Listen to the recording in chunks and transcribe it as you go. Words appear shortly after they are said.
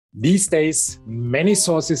These days, many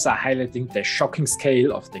sources are highlighting the shocking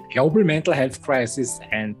scale of the global mental health crisis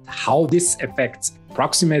and how this affects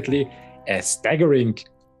approximately a staggering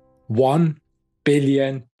 1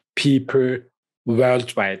 billion people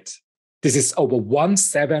worldwide. This is over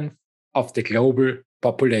 1/7 of the global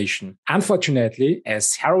population. Unfortunately,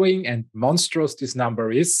 as harrowing and monstrous this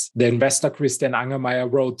number is, the investor Christian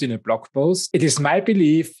Angermayer wrote in a blog post, it is my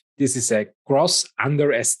belief this is a gross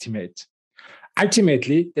underestimate.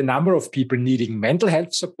 Ultimately, the number of people needing mental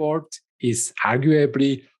health support is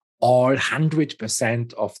arguably all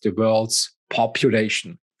 100% of the world's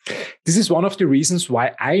population. This is one of the reasons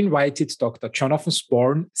why I invited Dr. Jonathan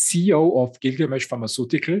Sporn, CEO of Gilgamesh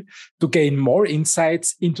Pharmaceutical, to gain more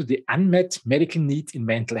insights into the unmet medical need in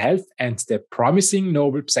mental health and the promising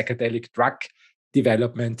novel psychedelic drug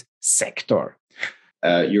development sector.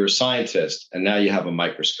 You're a scientist, and now you have a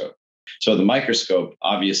microscope. So the microscope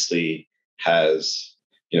obviously has,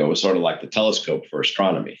 sort of like the telescope for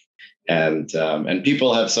astronomy. And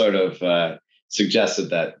people have sort of suggested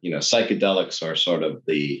that, psychedelics are sort of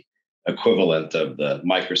the equivalent of the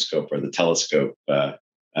microscope or the telescope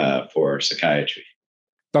for psychiatry.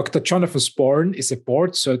 Dr. Jonathan Sporn is a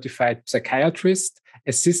Board Certified Psychiatrist,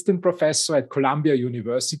 assistant professor at Columbia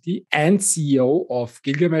University, and CEO of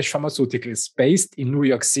Gilgamesh Pharmaceuticals, based in New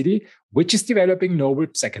York City, which is developing novel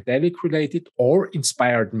psychedelic-related or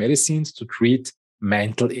inspired medicines to treat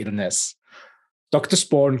mental illness. Dr.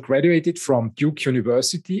 Sporn graduated from Duke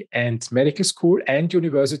University and Medical School and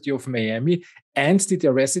University of Miami and did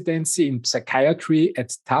a residency in psychiatry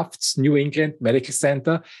at Tufts New England Medical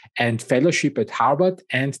Center and fellowship at Harvard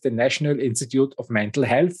and the National Institute of Mental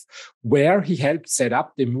Health, where he helped set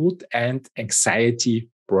up the mood and anxiety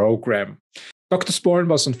program. Dr. Sporn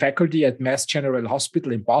was on faculty at Mass General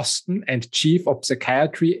Hospital in Boston and chief of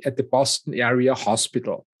psychiatry at the Boston Area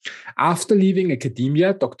Hospital. After leaving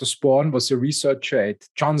academia, Dr. Sporn was a researcher at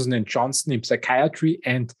Johnson & Johnson in psychiatry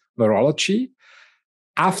and neurology.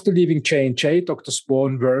 After leaving J&J, Dr.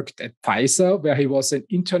 Sporn worked at Pfizer, where he was an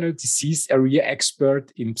internal disease area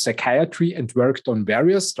expert in psychiatry and worked on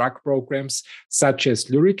various drug programs such as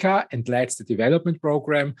Lyrica and led the development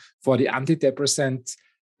program for the antidepressant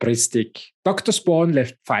Pristic. Dr. Sporn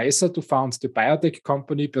left Pfizer to found the biotech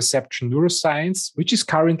company Perception Neuroscience, which is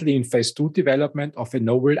currently in phase 2 development of a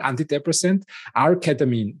novel antidepressant,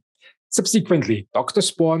 R-Ketamine. Subsequently, Dr.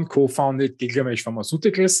 Sporn co-founded Gilgamesh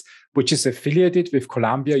Pharmaceuticals, which is affiliated with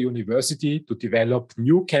Columbia University to develop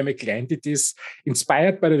new chemical entities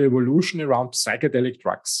inspired by the revolution around psychedelic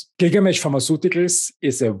drugs. Gilgamesh Pharmaceuticals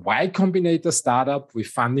is a Y Combinator startup with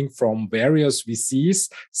funding from various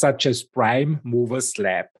VCs, such as Prime Movers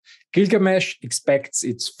Lab. Gilgamesh expects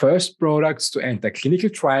its first products to enter clinical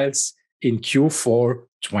trials in Q4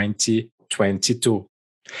 2022.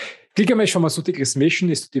 Gilgamesh Pharmaceuticals' mission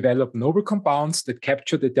is to develop novel compounds that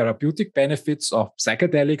capture the therapeutic benefits of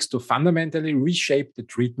psychedelics to fundamentally reshape the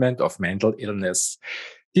treatment of mental illness.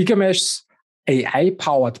 Gilgamesh's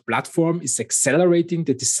AI-powered platform is accelerating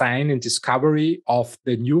the design and discovery of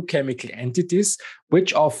the new chemical entities,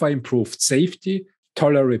 which offer improved safety,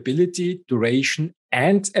 tolerability, duration,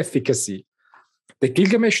 and efficacy. The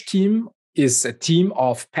Gilgamesh team is a team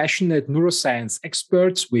of passionate neuroscience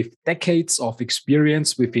experts with decades of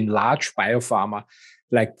experience within large biopharma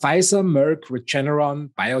like Pfizer, Merck, Regeneron,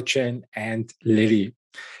 Biogen, and Lilly.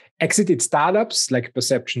 Exited startups like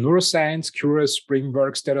Perception Neuroscience, Curious,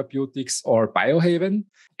 Springworks Therapeutics, or Biohaven,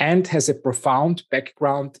 and has a profound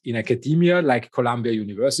background in academia like Columbia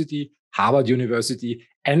University, Harvard University,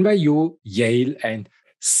 NYU, Yale, and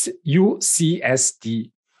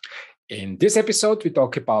UCSD. In this episode, we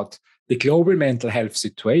talk about the global mental health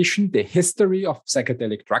situation, the history of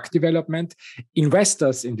psychedelic drug development,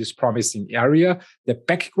 investors in this promising area, the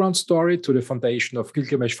background story to the foundation of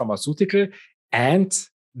Gilgamesh Pharmaceutical, and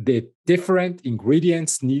the different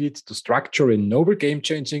ingredients needed to structure a novel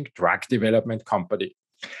game-changing drug development company.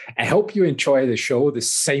 I hope you enjoy the show the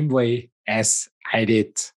same way as I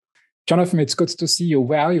did. Jonathan, it's good to see you.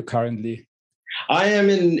 Where are you currently? I am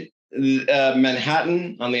in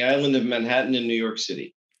Manhattan, on the island of Manhattan in New York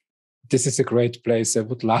City. This is a great place. I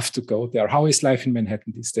would love to go there. How is life in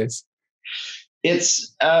Manhattan these days?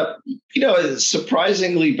 It's,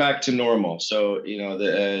 surprisingly back to normal. So,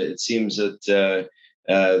 it seems that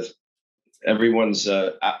everyone's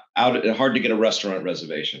out. Hard to get a restaurant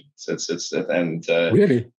reservation. Really,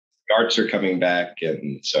 the arts are coming back,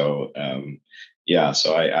 and so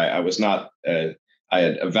So I was not. I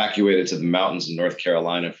had evacuated to the mountains in North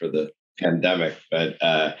Carolina for the pandemic, but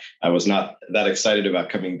I was not that excited about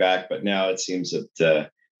coming back. But now it seems that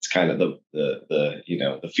it's kind of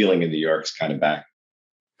the feeling in New York's kind of back.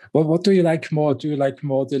 Well, what do you like more? Do you like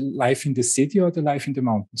more the life in the city or the life in the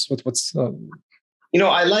mountains? What's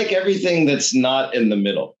I like everything that's not in the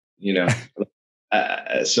middle.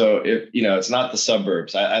 So if it's not the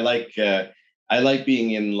suburbs. I like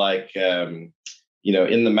being in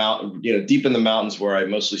in the mountain, deep in the mountains where I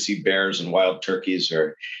mostly see bears and wild turkeys,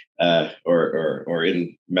 or in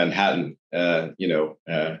Manhattan, where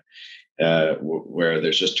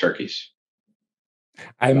there's just turkeys.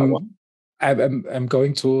 I'm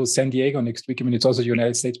going to San Diego next week. I mean, it's also the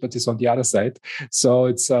United States, but it's on the other side. So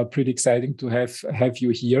it's pretty exciting to have you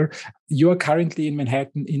here. You are currently in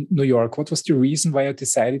Manhattan, in New York. What was the reason why you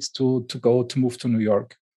decided to move to New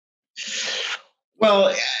York?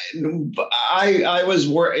 Well, I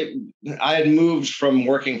had moved from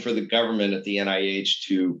working for the government at the NIH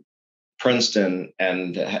to Princeton,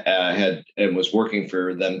 and was working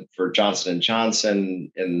for Johnson and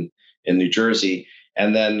Johnson in New Jersey.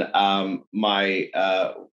 And then my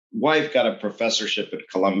wife got a professorship at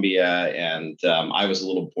Columbia, and I was a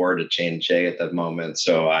little bored at J&J at that moment.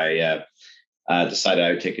 So I decided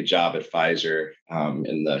I would take a job at Pfizer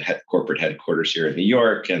in the corporate headquarters here in New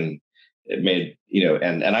York. And it made,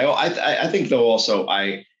 and I think though also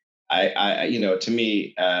I to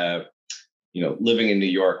me, living in New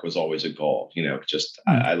York was always a goal,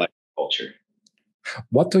 I like the culture.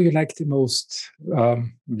 What do you like the most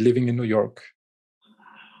living in New York?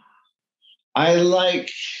 I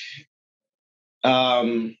like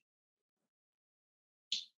the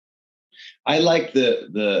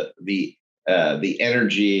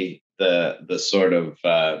energy, the sort of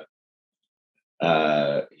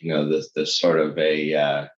the sort of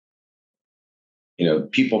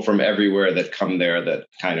people from everywhere that come there that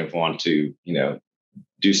kind of want to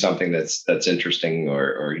do something that's interesting,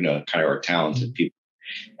 or kind of are talented people,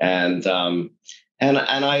 and I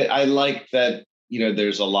like that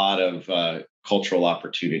there's a lot of cultural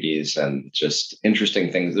opportunities and just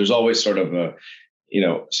interesting things. There's always sort of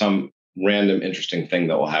some random interesting thing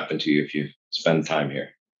that will happen to you if you spend time here.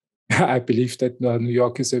 I believe that New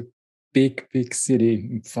York is a big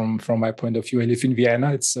city from my point of view. I live in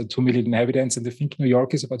Vienna. It's 2 million inhabitants, and I think New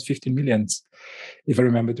York is about 15 million, if I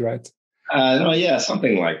remember it right. No, yeah,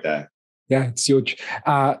 something like that. Yeah, it's huge.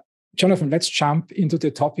 Jonathan, let's jump into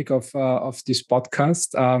the topic of this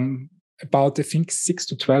podcast. About, I think, 6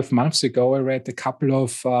 to 12 months ago, I read a couple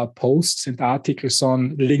of posts and articles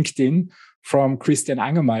on LinkedIn from Christian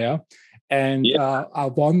Angermayer. And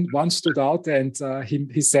one stood out, and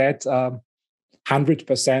he said 100%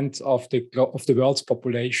 of the world's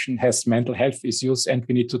population has mental health issues, and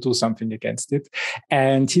we need to do something against it.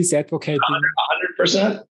 And he's advocating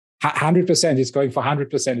 100%. 100%. He's going for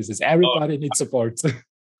 100%. He says everybody needs support.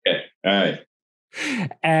 Okay, all right.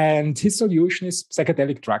 And his solution is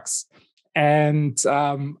psychedelic drugs. And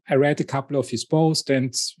I read a couple of his posts,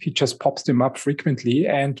 and he just pops them up frequently.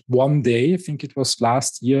 And one day, I think it was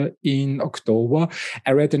last year in October,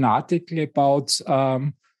 I read an article about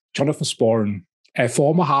Jonathan Sporn, a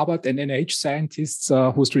former Harvard and NIH scientist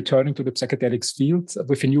who's returning to the psychedelics field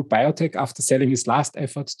with a new biotech after selling his last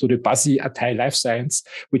efforts to the buzzy Atai Life Science,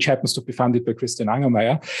 which happens to be funded by Christian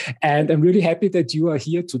Angermayer. And I'm really happy that you are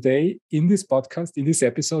here today in this podcast, in this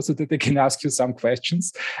episode, so that I can ask you some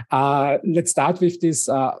questions. Let's start with this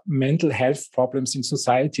mental health problems in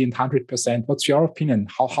society and 100%. What's your opinion?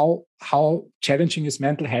 How challenging is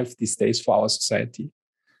mental health these days for our society?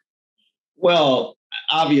 Well,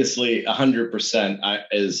 obviously 100%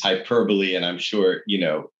 is hyperbole, and I'm sure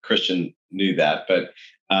Christian knew that, but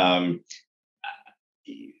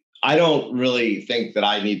I don't really think that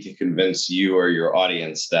I need to convince you or your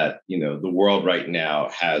audience that the world right now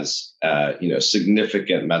has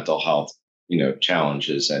significant mental health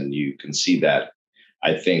challenges, and you can see that,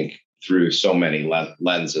 I think, through so many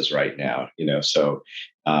lenses right now. So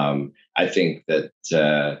I think that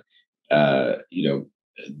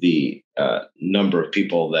the number of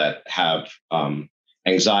people that have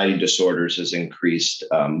anxiety disorders has increased.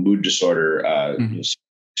 Mood disorder,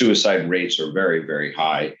 suicide rates are very, very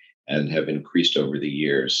high and have increased over the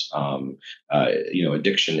years.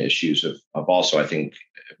 Addiction issues have also, I think,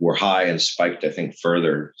 were high and spiked, I think,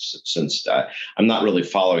 further since I'm not really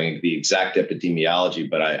following the exact epidemiology,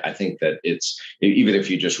 but I think that it's, even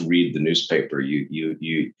if you just read the newspaper, you'd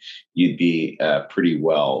be pretty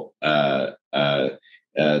well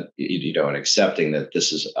and accepting that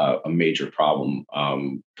this is a major problem,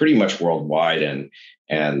 pretty much worldwide, and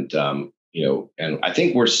I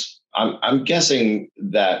think I'm guessing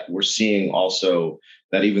that we're seeing also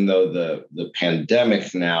that even though the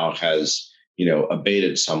pandemic now has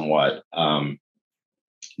abated somewhat,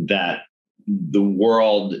 that the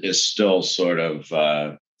world is still sort of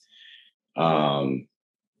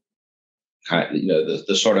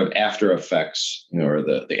the sort of after effects, or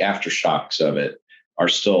the aftershocks of it are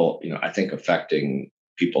still, I think, affecting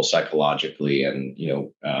people psychologically. And,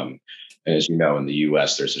 as you know, in the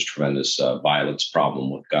U.S., there's this tremendous violence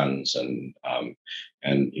problem with guns, and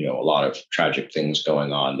a lot of tragic things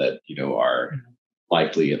going on that, are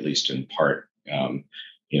likely, at least in part,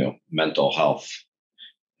 mental health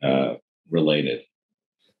related.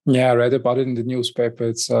 Yeah, I read about it in the newspaper.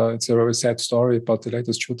 It's a very sad story about the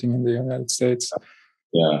latest shooting in the United States.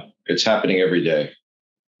 Yeah, it's happening every day.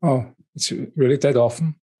 Oh, it's really that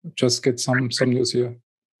often? Just get some news here.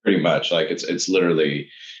 Pretty much, like it's literally.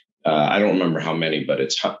 I don't remember how many, but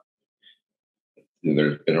there's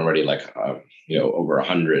been already over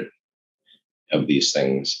 100 of these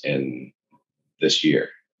things in this year,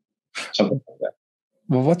 something like that.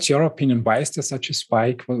 Well, what's your opinion? Why is there such a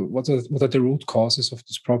spike? What are the root causes of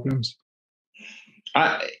these problems?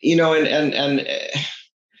 I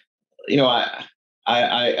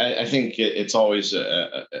think it's always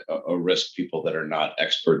a risk. People that are not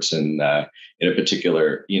experts in a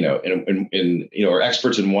particular, or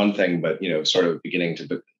experts in one thing, but sort of beginning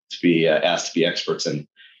to be asked to be experts in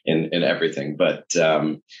everything. But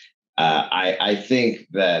I think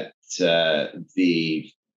that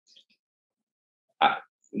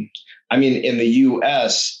in the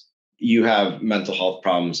U.S. you have mental health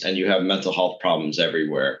problems, and you have mental health problems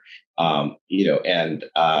everywhere. I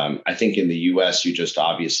think in the U.S. you just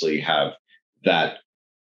obviously have that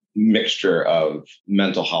mixture of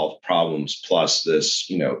mental health problems plus this,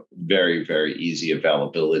 very, very easy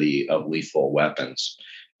availability of lethal weapons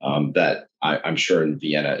that I'm sure in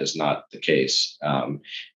Vienna is not the case.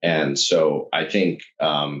 And so I think,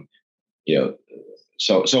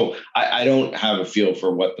 So I don't have a feel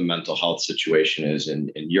for what the mental health situation is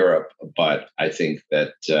in Europe, but I think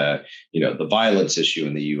that, the violence issue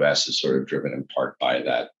in the U.S. is sort of driven in part by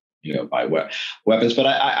that, by weapons. But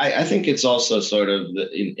I think it's also sort of,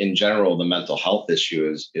 in general, the mental health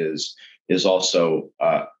issue is also,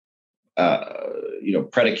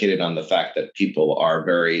 predicated on the fact that people are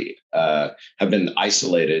have been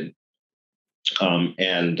isolated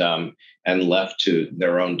and left to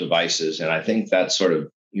their own devices. And I think that sort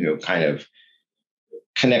of, kind of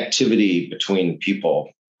connectivity between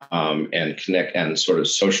people and sort of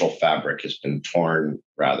social fabric has been torn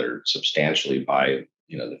rather substantially by,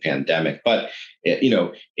 the pandemic. But, in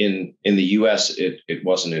the U.S., it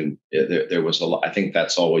wasn't there was a lot. I think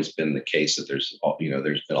that's always been the case, that there's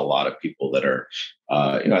been a lot of people that are,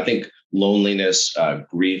 I think loneliness,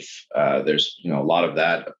 grief, there's, a lot of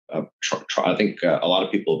that. I think a lot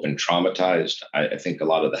of people have been traumatized. I think a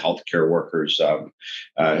lot of the healthcare workers have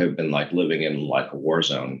been living in a war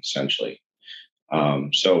zone, essentially.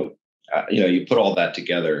 So, you put all that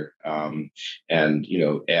together and,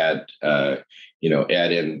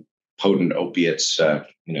 add in potent opiates, that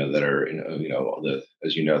are,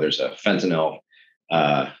 as there's a fentanyl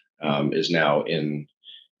is now in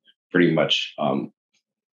pretty much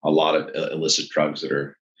a lot of illicit drugs that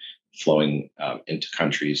are flowing into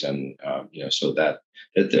countries. And, so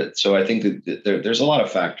I think that there's a lot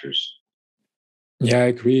of factors. Yeah, I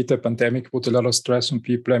agree. The pandemic put a lot of stress on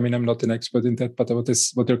people. I'm not an expert in that, but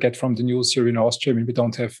what you get from the news here in Austria, we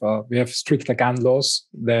don't have, we have stricter gun laws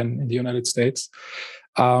than in the United States.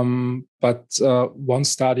 But one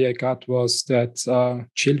study I got was that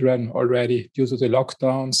children already, due to the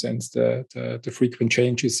lockdowns and the frequent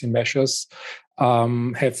changes in measures,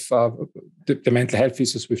 have the mental health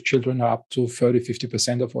issues with children are up to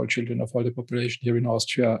 30-50% of all children, of all the population here in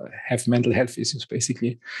Austria have mental health issues,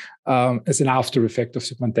 basically, as an after effect of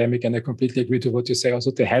the pandemic. And I completely agree to what you say. Also,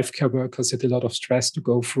 the healthcare workers had a lot of stress to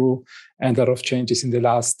go through and a lot of changes in the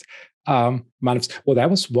last months. What I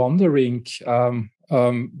was wondering, when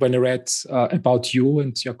I read about you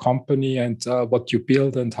and your company and what you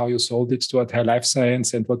built and how you sold it to High Life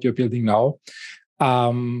Science and what you're building now,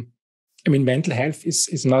 mental health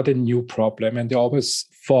is not a new problem, and they always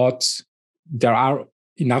thought there are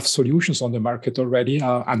enough solutions on the market already,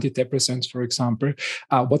 antidepressants, for example.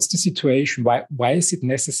 What's the situation? Why is it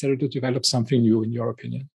necessary to develop something new, in your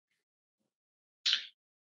opinion?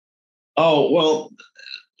 Oh, well,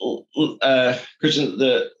 Christian,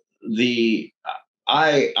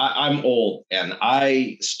 I'm old, and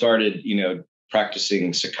I started,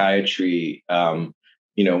 practicing psychiatry,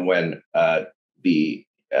 when the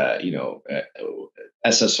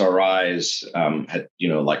SSRIs had,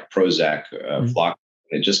 like Prozac, Flock,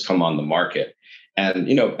 had just come on the market. And,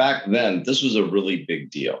 back then, this was a really big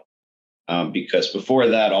deal because before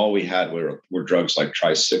that, all we had were drugs like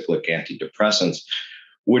tricyclic antidepressants,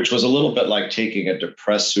 which was a little bit like taking a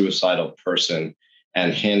depressed, suicidal person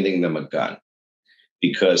and handing them a gun.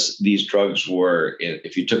 because these drugs were,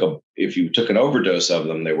 if you took an overdose of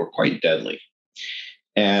them, they were quite deadly.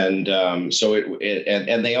 And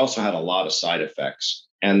and they also had a lot of side effects,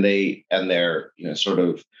 and their sort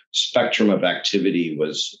of spectrum of activity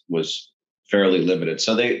was fairly limited.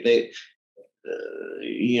 So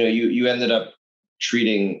you ended up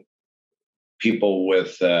treating people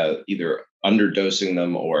with either underdosing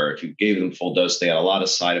them, or if you gave them full dose, they had a lot of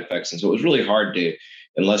side effects, and so it was really hard to,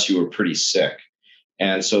 unless you were pretty sick.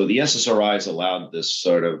 And so the SSRIs allowed this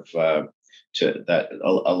sort of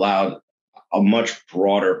allowed a much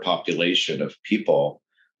broader population of people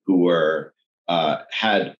who were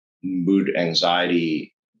had mood,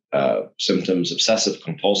 anxiety symptoms. Obsessive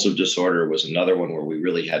compulsive disorder was another one where we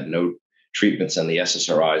really had no treatments, and the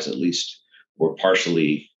SSRIs at least were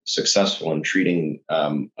partially successful in treating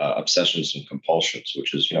obsessions and compulsions,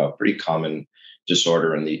 which is a pretty common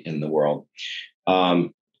disorder in the world.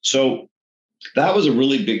 So that was a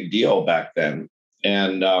really big deal back then,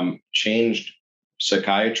 and changed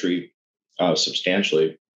psychiatry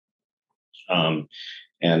substantially, and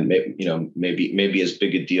maybe as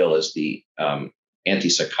big a deal as the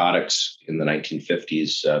antipsychotics in the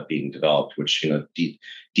 1950s being developed, which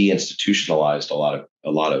deinstitutionalized a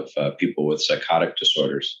lot of people with psychotic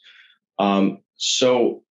disorders. But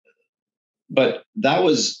that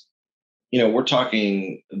was, we're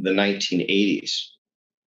talking the 1980s,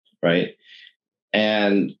 right?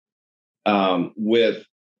 And with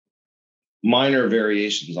minor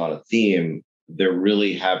variations on a theme, there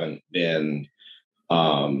really haven't been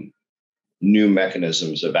new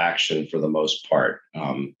mechanisms of action for the most part.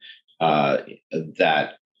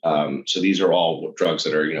 So these are all drugs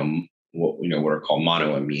that are, what are called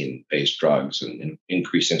monoamine based drugs, and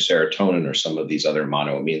increasing serotonin or some of these other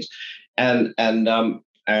monoamines, and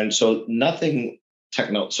so nothing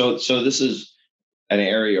So this is an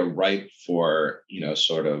area ripe for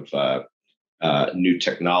sort of new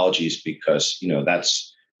technologies, because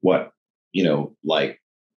that's what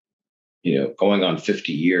going on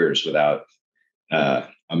 50 years without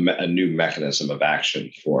a new mechanism of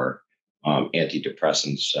action for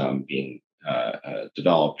antidepressants being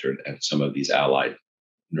developed, and some of these allied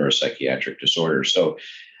neuropsychiatric disorders.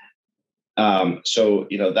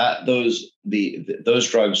 Those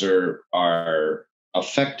drugs are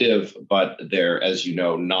effective, but they're, as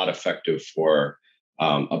not effective for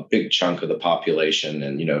a big chunk of the population.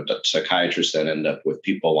 And psychiatrists then end up with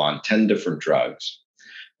people on 10 different drugs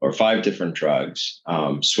or 5 different drugs,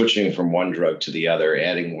 switching from one drug to the other,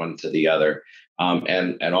 adding one to the other.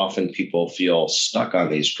 And often people feel stuck on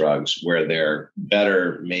these drugs, where they're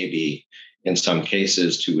better, maybe in some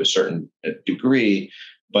cases to a certain degree,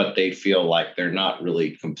 but they feel like they're not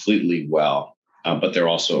really completely well, but they're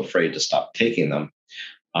also afraid to stop taking them.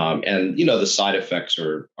 And the side effects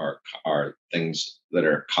are things that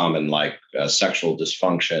are common, like sexual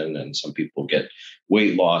dysfunction, and some people get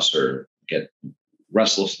weight loss or get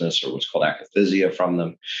restlessness, or what's called akathisia from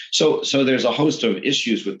them. So there's a host of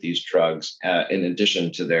issues with these drugs, in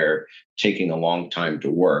addition to their taking a long time to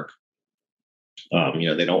work.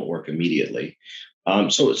 They don't work immediately.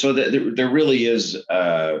 So there really is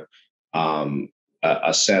a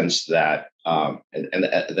sense that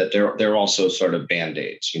that they're also sort of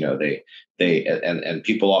band-aids. And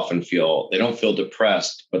people often feel they don't feel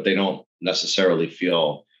depressed, but they don't necessarily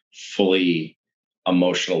feel fully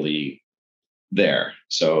emotionally there.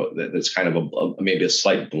 So that's kind of maybe a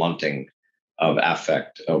slight blunting of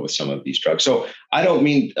affect with some of these drugs. So I don't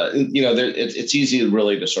mean, it's easy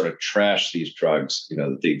really to sort of trash these drugs,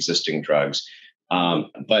 the existing drugs.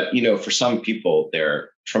 But for some people,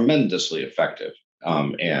 they're tremendously effective.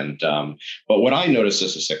 But what I noticed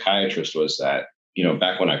as a psychiatrist was that,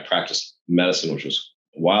 back when I practiced medicine, which was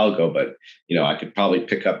a while ago, but, I could probably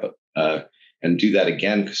pick up and do that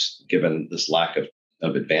again, given this lack of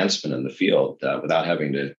advancement in the field, without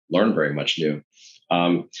having to learn very much new.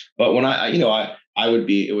 But when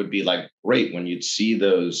it would be like great when you'd see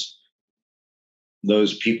those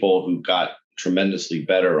people who got tremendously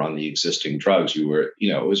better on the existing drugs. It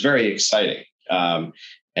was very exciting. But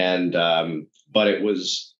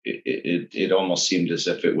it almost seemed as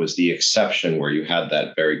if it was the exception, where you had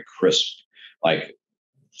that very crisp, like,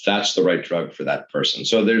 that's the right drug for that person.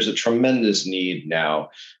 So there's a tremendous need now,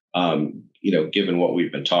 given what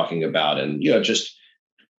we've been talking about. And,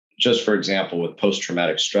 just for example, with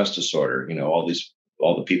post-traumatic stress disorder, all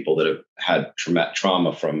the people that have had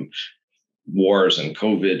trauma from wars and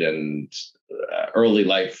COVID and early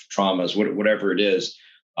life traumas, whatever it is,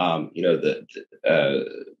 there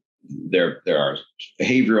are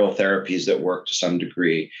behavioral therapies that work to some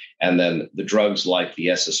degree, and then the drugs like the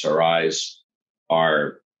SSRIs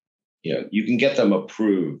are you can get them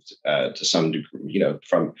approved to some degree,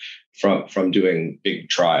 from doing big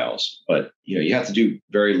trials, but you have to do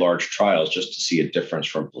very large trials just to see a difference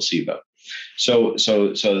from placebo. So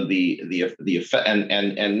the effect,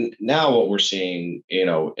 and now what we're seeing,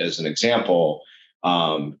 as an example,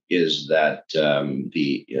 is that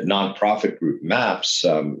the nonprofit group MAPS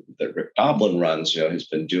that Rick Doblin runs, has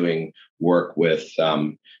been doing work with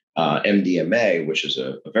MDMA, which is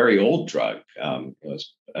a very old drug.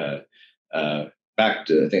 Back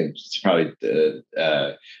to, I think it's probably the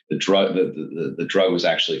drug. The drug was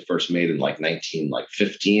actually first made in like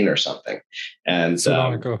 1915 or something, and so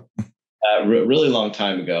long ago. Really long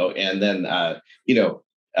time ago. And then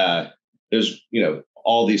there's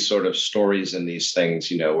all these sort of stories and these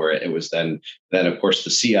things, where it was then of course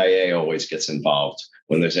the CIA always gets involved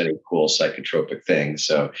when there's any cool psychotropic thing.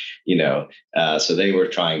 So so they were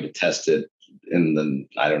trying to test it in the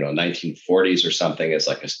 1940s or something as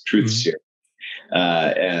like a truth serum.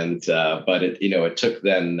 But it took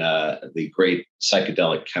then the great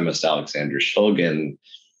psychedelic chemist Alexander Shulgin,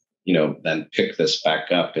 then picked this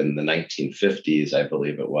back up in the 1950s, I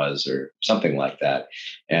believe it was, or something like that,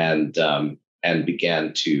 and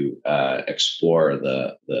began to explore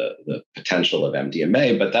the potential of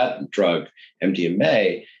MDMA. But that drug,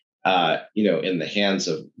 MDMA, in the hands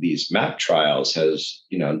of these MAP trials, has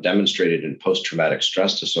demonstrated in post-traumatic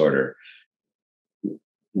stress disorder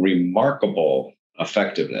remarkable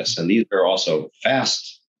effectiveness. And these are also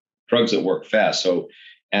fast drugs that work fast. So,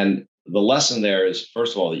 and the lesson there is,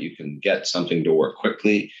 first of all, that you can get something to work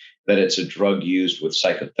quickly, that it's a drug used with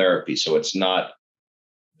psychotherapy. So it's not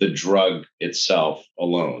the drug itself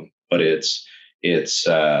alone, but it's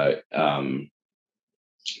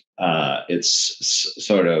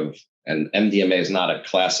sort of, and MDMA is not a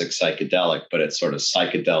classic psychedelic, but it's sort of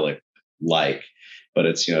psychedelic-like, but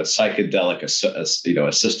it's, psychedelic,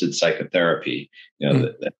 assisted psychotherapy,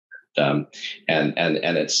 and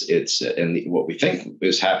what we think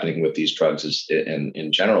is happening with these drugs is,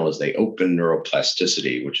 in general, is they open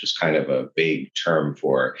neuroplasticity, which is kind of a vague term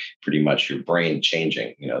for pretty much your brain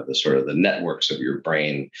changing. The sort of the networks of your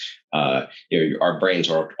brain. Our brains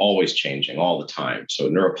are always changing all the time. So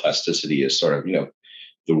neuroplasticity is sort of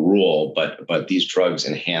the rule, but these drugs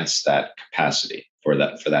enhance that capacity for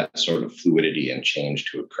that sort of fluidity and change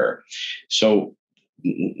to occur. So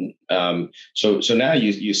now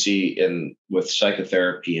you see with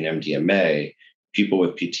psychotherapy and MDMA, people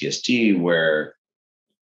with PTSD, where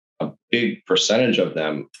a big percentage of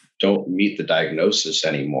them don't meet the diagnosis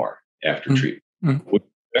anymore after treatment, which is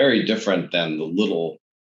very different than the little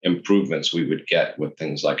improvements we would get with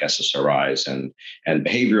things like SSRIs, and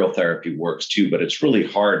behavioral therapy works too, but it's really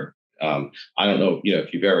hard. I don't know,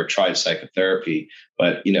 if you've ever tried psychotherapy,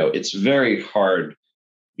 but it's very hard.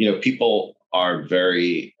 People are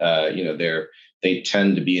very, they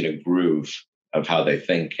tend to be in a groove of how they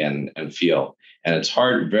think and feel. And it's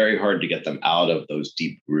very hard to get them out of those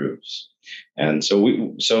deep grooves. And so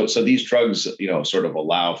these drugs, sort of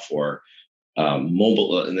allow for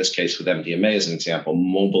mobile, in this case with MDMA as an example,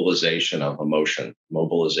 mobilization of emotion,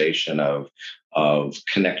 mobilization of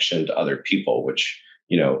connection to other people, which,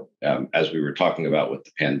 as we were talking about with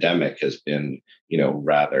the pandemic, has been,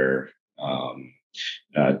 rather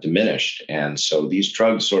diminished. And so these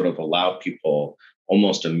drugs sort of allow people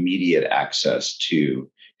almost immediate access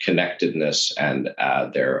to connectedness and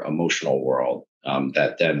their emotional world,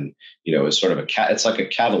 that then, is sort of it's like a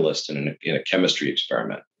catalyst in a chemistry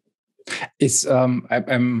experiment. It's I'm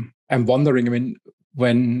wondering,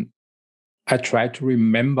 when I try to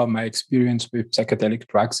remember my experience with psychedelic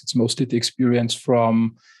drugs, it's mostly the experience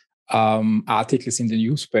from articles in the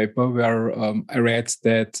newspaper where I read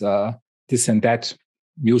that this and that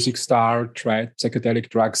music star tried psychedelic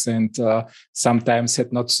drugs and sometimes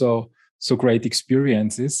had not so great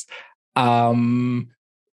experiences.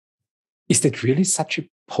 Is that really such a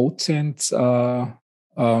potent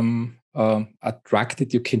a drug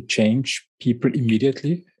that you can change people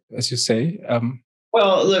immediately, as you say?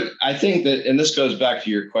 Well, look, I think that, and this goes back to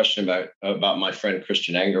your question about my friend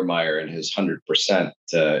Christian Angermayer and his 100%,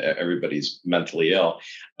 everybody's mentally ill,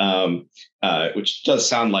 which does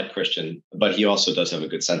sound like Christian, but he also does have a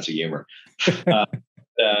good sense of humor.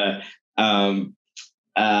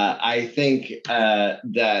 I think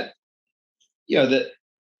that,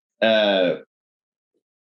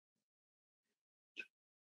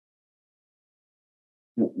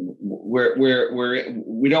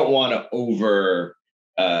 we don't want to over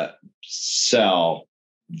sell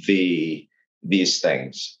these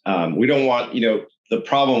things. We don't want, the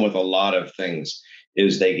problem with a lot of things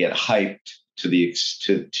is they get hyped to the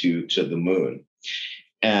moon.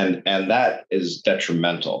 and that is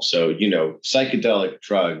detrimental. So, psychedelic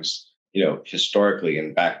drugs, historically,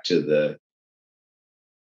 and back to the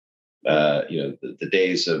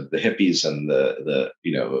days of the hippies and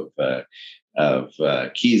of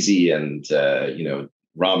Kesey and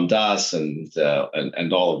Ram Dass and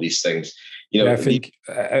all of these things. I think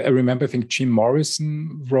I remember. I think Jim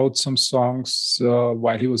Morrison wrote some songs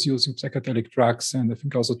while he was using psychedelic drugs, and I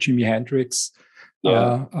think also Jimi Hendrix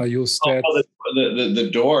used that. The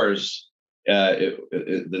Doors.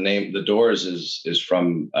 The name The Doors is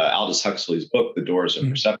from Aldous Huxley's book, The Doors of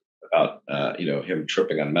Perception, about him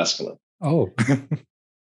tripping on mescaline. Oh,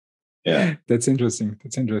 yeah, that's interesting.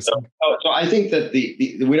 So I think that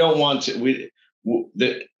we don't want to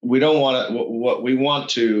what we want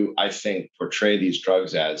to, I think, portray these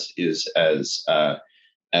drugs as is as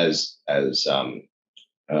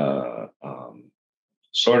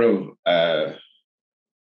sort of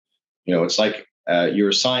it's like you're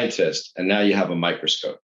a scientist and now you have a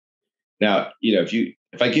microscope. Now,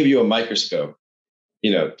 if I give you a microscope,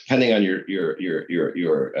 depending on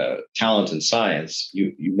your talent in science,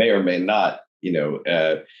 you may or may not,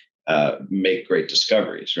 make great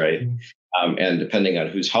discoveries, right? And depending on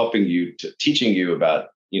who's helping you, teaching you about,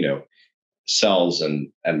 cells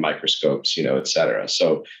and microscopes, et cetera.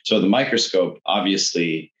 So the microscope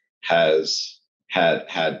obviously has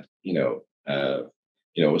had,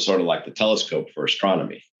 was sort of like the telescope for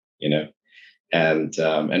astronomy, and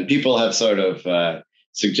people have sort of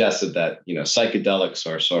suggested that, psychedelics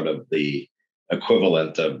are sort of the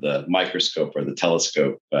equivalent of the microscope or the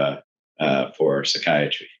telescope for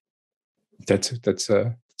psychiatry. That's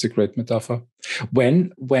a great metaphor.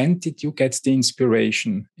 When did you get the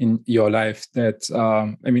inspiration in your life that,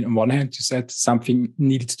 on one hand, you said something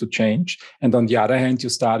needed to change, and on the other hand, you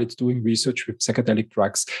started doing research with psychedelic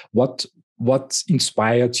drugs. What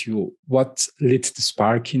inspired you? What lit the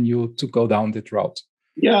spark in you to go down that route?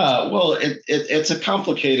 Yeah, well, it's a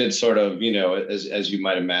complicated sort of, as you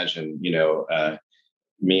might imagine,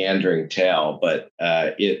 meandering tale, but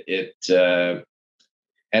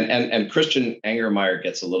and Christian Angermayer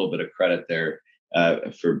gets a little bit of credit there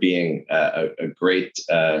for being a great,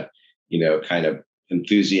 kind of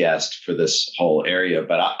enthusiast for this whole area.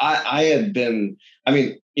 But I had been,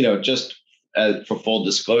 just for full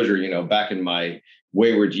disclosure, back in my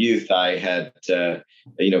wayward youth, I had,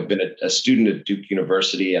 been a student at Duke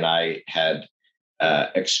University, and I had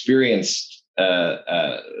experienced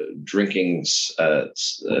drinking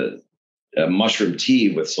mushroom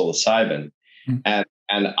tea with psilocybin, and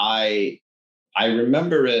I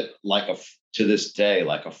remember it to this day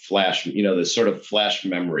like a flash. The sort of flash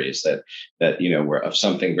memories that were of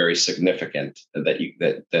something very significant that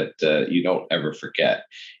you don't ever forget,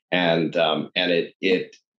 and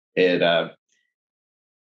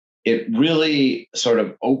it really sort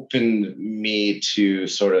of opened me to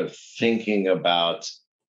sort of thinking about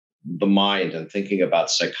the mind and thinking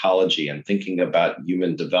about psychology and thinking about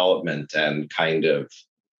human development and kind of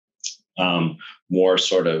more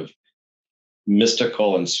sort of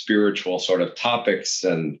mystical and spiritual sort of topics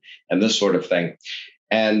and this sort of thing.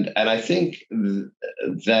 And I think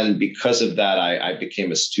then because of that, I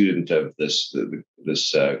became a student of this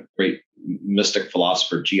great mystic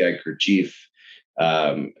philosopher, G.I. Gurdjieff.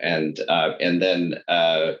 And then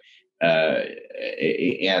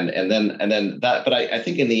that, but I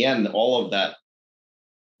think in the end, all of that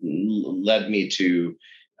led me to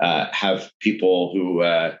have people who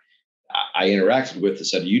I interacted with that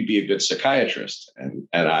said, "You'd be a good psychiatrist," and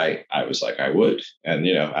I was like, I would, and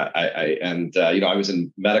I was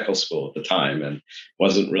in medical school at the time, and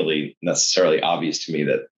wasn't really necessarily obvious to me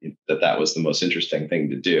that was the most interesting thing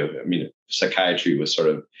to do. Psychiatry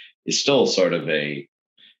is still sort of a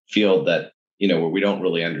field that, where we don't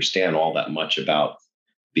really understand all that much about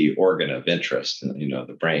the organ of interest,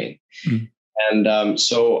 the brain. Mm. And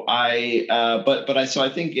so I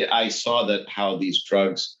think I saw that how these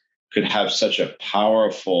drugs could have such a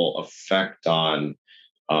powerful effect on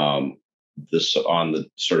on the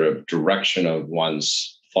sort of direction of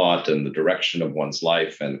one's thought and the direction of one's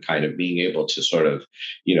life, and kind of being able to sort of,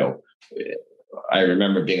 I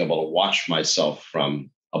remember being able to watch myself from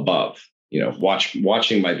above,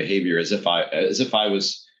 watching my behavior as if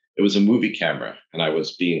it was a movie camera, and I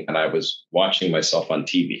was watching myself on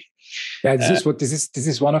TV. Yeah, this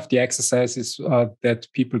is one of the exercises that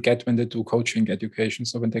people get when they do coaching education.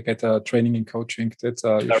 So when they get a training in coaching, that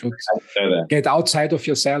you should get outside of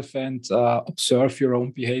yourself and observe your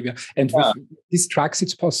own behavior. And with these drugs,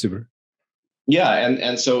 it's possible. Yeah,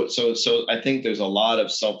 and so I think there's a lot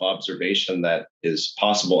of self-observation that is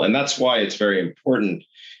possible, and that's why it's very important.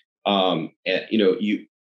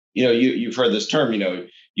 you've heard this term,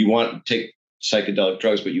 you want to take psychedelic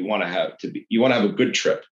drugs, but you want to have a good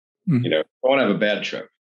trip. You don't want to have a bad trip,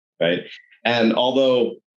 right? And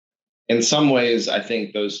although in some ways I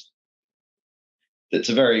think it's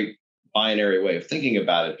a very binary way of thinking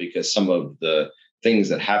about it, because some of the things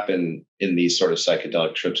that happen in these sort of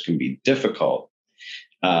psychedelic trips can be difficult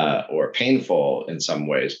or painful in some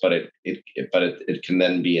ways, but it can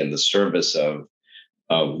then be in the service of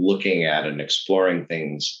looking at and exploring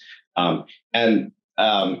things.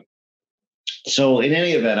 So in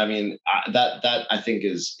any event, I mean, that I think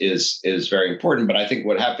is very important. But I think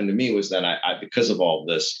what happened to me was then I because of all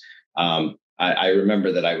this, I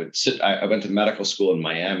remember that I would sit. I went to medical school in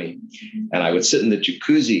Miami, and I would sit in the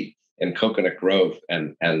jacuzzi in Coconut Grove,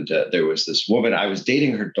 and there was this woman. I was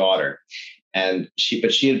dating her daughter, and she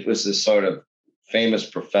was this sort of famous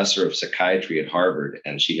professor of psychiatry at Harvard,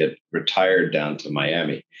 and she had retired down to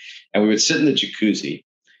Miami, and we would sit in the jacuzzi.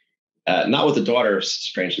 Not with the daughter,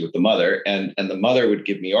 strangely, with the mother. And the mother would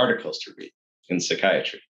give me articles to read in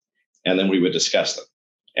psychiatry. And then we would discuss them.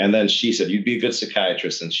 And then she said, you'd be a good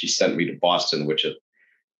psychiatrist. And she sent me to Boston, which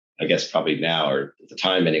I guess probably now, or at the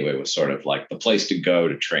time anyway, was sort of like the place to go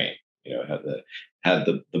to train, had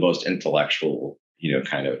the most intellectual,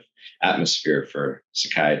 kind of atmosphere for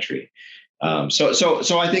psychiatry.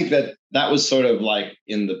 So I think that was sort of like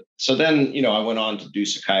so then, I went on to do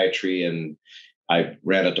psychiatry, and I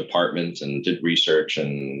ran a department and did research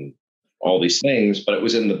and all these things, but it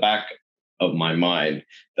was in the back of my mind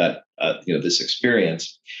that, this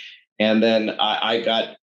experience. And then I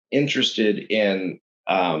got interested in,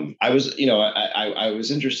 I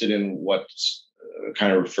was interested in what's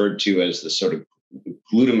kind of referred to as the sort of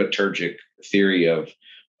glutamatergic theory of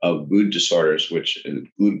mood disorders, which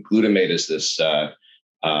glutamate is this, the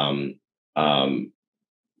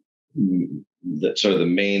sort of the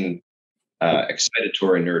main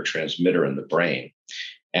excitatory neurotransmitter in the brain.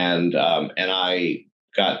 And I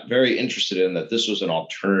got very interested in that this was an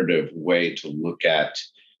alternative way to look at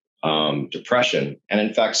depression. And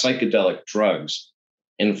in fact, psychedelic drugs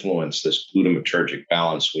influence this glutamatergic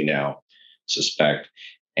balance, we now suspect.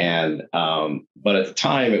 And but at the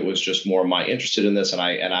time, it was just more my interested in this, and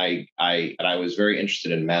I was very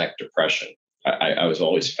interested in manic depression. I was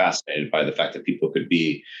always fascinated by the fact that people could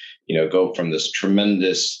be, go from this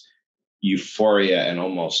tremendous euphoria and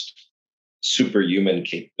almost superhuman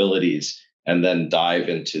capabilities, and then dive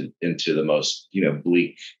into the most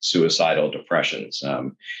bleak suicidal depressions,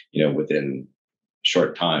 within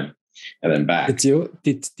short time, and then back. Did you?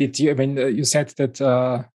 I mean, you said that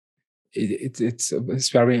it's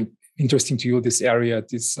very interesting to you, this area.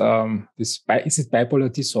 This is it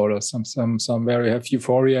bipolar disorder? Some where you have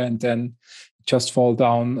euphoria and then just fall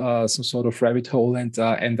down some sort of rabbit hole and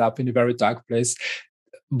end up in a very dark place.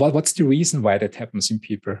 What's the reason why that happens in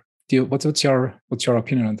people? What's your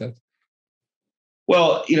opinion on that?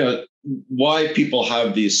 Well, why people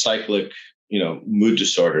have these cyclic, mood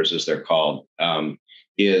disorders, as they're called,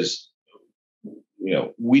 is,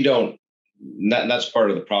 we don't. That's part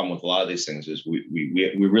of the problem with a lot of these things is we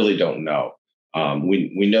really don't know.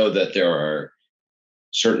 We know that there are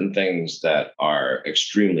certain things that are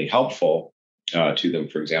extremely helpful to them.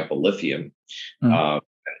 For example, lithium.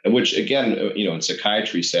 Which again, in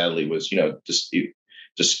psychiatry, sadly, was,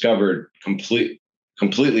 discovered completely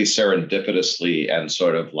serendipitously, and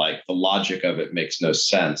sort of like the logic of it makes no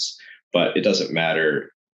sense, but it doesn't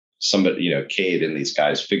matter. Somebody, Cade and these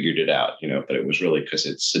guys figured it out, but it was really because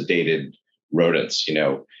it sedated rodents,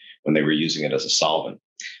 when they were using it as a solvent.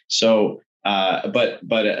 So, but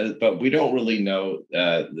we don't really know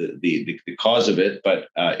the cause of it, but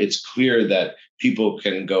it's clear that people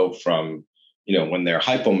can go from, when they're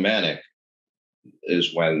hypomanic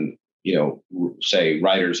is when, say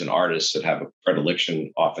writers and artists that have a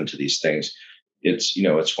predilection often to these things, it's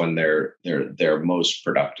when they're most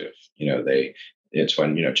productive. It's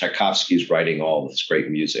when, Tchaikovsky's writing all this great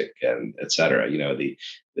music and et cetera. The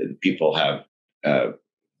people have the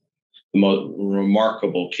most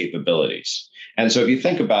remarkable capabilities. And so if you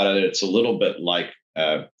think about it, it's a little bit like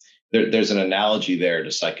there's an analogy there to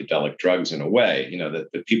psychedelic drugs in a way,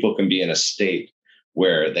 that people can be in a state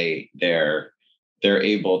where they're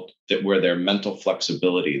able to, where their mental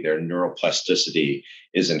flexibility, their neuroplasticity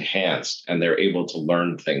is enhanced, and they're able to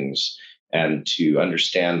learn things and to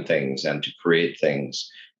understand things and to create things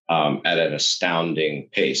at an astounding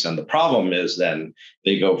pace. And the problem is then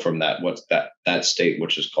they go from that state,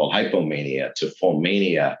 which is called hypomania, to full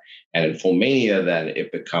mania. And in full mania, then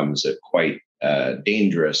it becomes a quite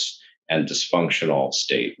dangerous and dysfunctional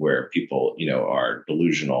state where people, are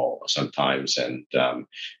delusional sometimes, and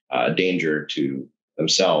a danger to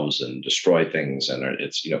themselves and destroy things, and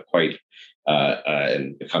it's quite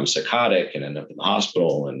and become psychotic and end up in the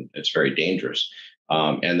hospital, and it's very dangerous.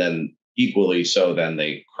 And then equally so, then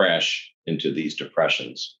they crash into these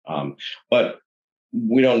depressions. But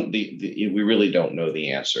we don't we really don't know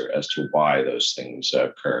the answer as to why those things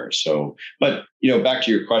occur. So, but back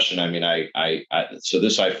to your question, I mean, I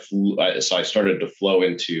started to flow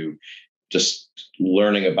into just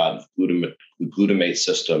learning about the glutamate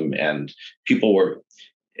system, and people were,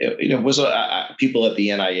 people at the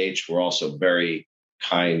NIH were also very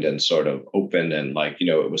kind and sort of open, and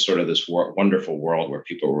it was sort of this wonderful world where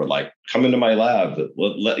people were like, come into my lab. Of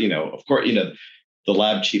course, the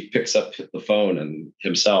lab chief picks up the phone and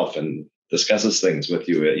himself and discusses things with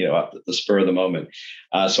you, at the spur of the moment.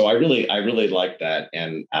 So I really liked that,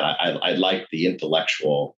 and I liked the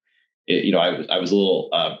intellectual. I was a little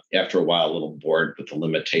after a while a little bored with the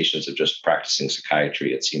limitations of just practicing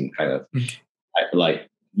psychiatry. It seemed kind of like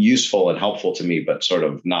useful and helpful to me, but sort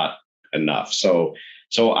of not enough. So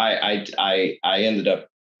I ended up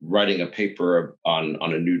writing a paper on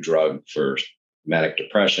a new drug for manic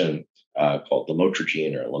depression called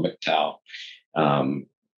lamotrigine or Lamictal,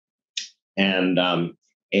 and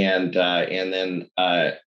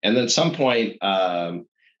then at some point my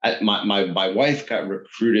wife got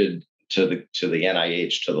recruited to the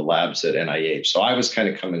NIH, to the labs at NIH. So I was kind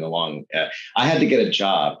of coming along. I had to get a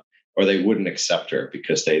job, or they wouldn't accept her,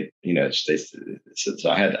 because so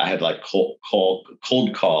I had like cold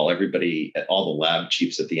call everybody, all the lab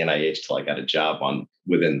chiefs at the NIH, till I got a job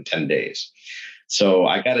within 10 days. So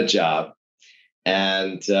I got a job,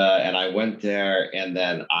 and I went there, and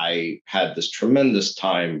then I had this tremendous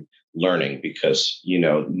time learning, because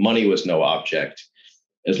money was no object.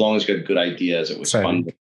 As long as you had good ideas, it was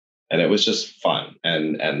fun, and it was just fun,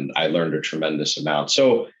 and I learned a tremendous amount.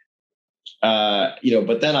 So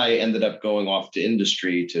but then I ended up going off to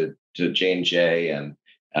industry, to J&J, and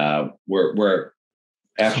where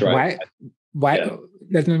after why?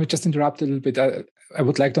 Let me just interrupt a little bit. I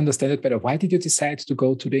would like to understand it better. Why did you decide to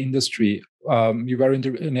go to the industry? You were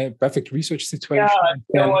in a perfect research situation. Yeah,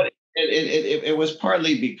 you know what? It was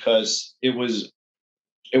partly because it was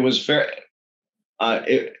very.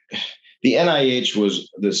 The NIH was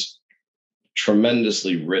this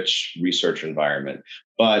tremendously rich research environment,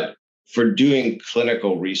 but for doing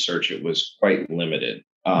clinical research, it was quite limited.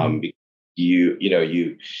 It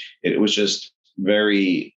was just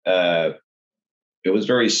very. It was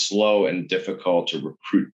very slow and difficult to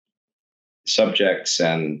recruit subjects,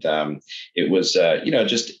 and it was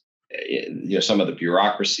just some of the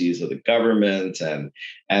bureaucracies of the government, and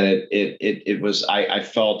it was. I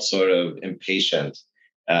felt sort of impatient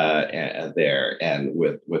there, and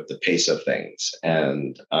with the pace of things,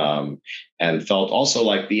 and felt also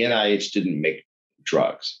like the NIH didn't make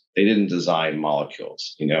drugs. They didn't design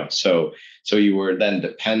molecules, so you were then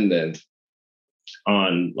dependent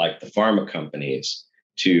on like the pharma companies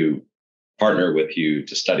to partner with you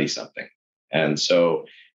to study something. And so,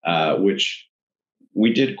 which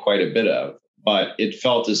we did quite a bit of, but it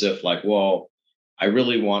felt as if like, well, I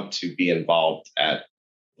really want to be involved at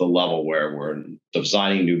the level where we're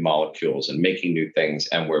designing new molecules and making new things,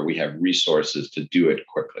 and where we have resources to do it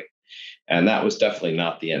quickly. And that was definitely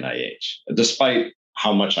not the NIH, despite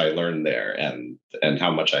how much I learned there and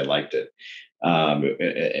how much I liked it.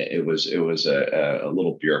 It was a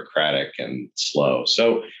little bureaucratic and slow.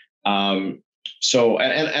 So also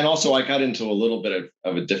I got into a little bit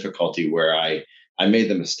of a difficulty where I made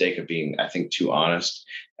the mistake of being, I think, too honest.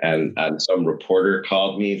 And some reporter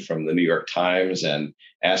called me from the New York Times and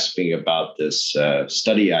asked me about this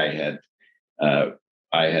study I had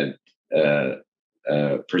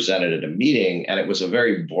presented at a meeting, and it was a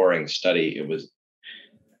very boring study. It was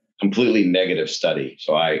completely negative study.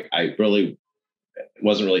 So I really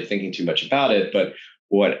wasn't really thinking too much about it, but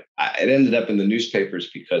it ended up in the newspapers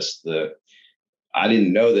because I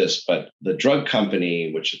didn't know this, but the drug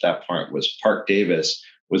company, which at that point was Park Davis,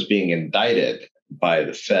 was being indicted by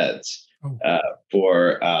the feds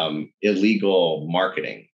for illegal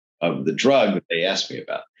marketing of the drug that they asked me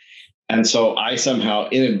about. And so I somehow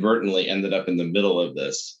inadvertently ended up in the middle of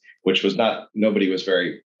this, which was nobody was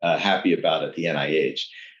very happy about at the NIH.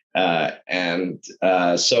 But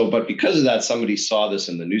because of that, somebody saw this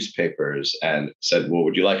in the newspapers and said, well,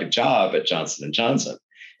 would you like a job at Johnson & Johnson?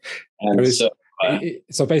 And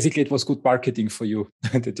so basically it was good marketing for you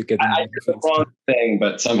to get I did the wrong thing,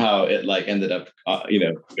 but somehow it ended up,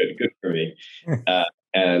 good for me.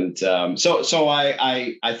 So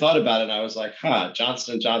I thought about it, and I was like,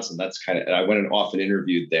 Johnson & Johnson, that's kind of, and I went and often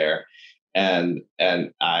interviewed there, and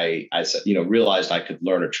I said, realized I could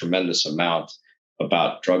learn a tremendous amount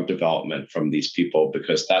about drug development from these people,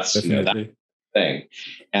 because that's that thing.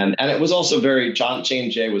 And it was also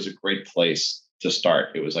J&J was a great place to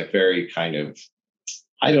start. It was like very kind of,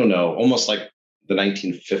 I don't know, almost like the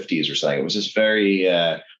 1950s or something. It was just very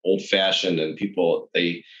old fashioned, and people,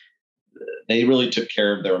 they really took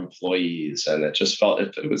care of their employees, and it just felt,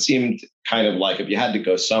 it seemed kind of like if you had to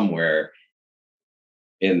go somewhere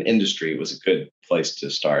in industry, it was a good place to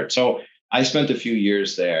start. So I spent a few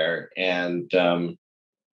years there, and in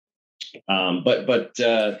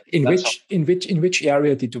which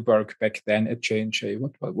area did you work back then at J&J?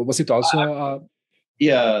 What was it also?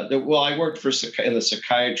 Well, I worked in the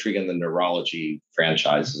psychiatry and the neurology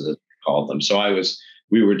franchises, as we called them. So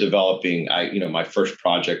we were developing. My first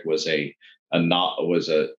project was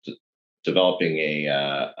developing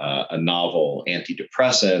a novel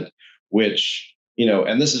antidepressant, which,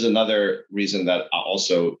 and this is another reason that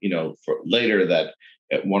also, for later, that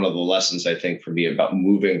one of the lessons I think for me about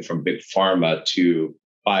moving from big pharma to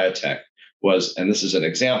biotech was, and this is an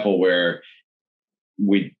example where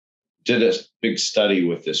we did a big study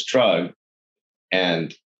with this drug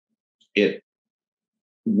and it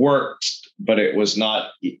worked, but it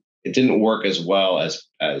didn't work as well as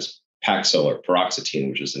Paxil or paroxetine,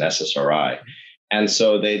 which is an SSRI. And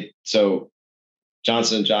so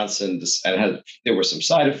Johnson & Johnson, and there were some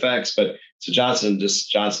side effects, but so Johnson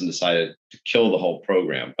decided to kill the whole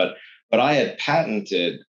program. But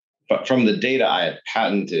from the data, I had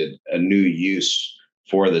patented a new use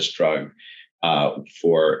for this drug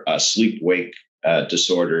for sleep-wake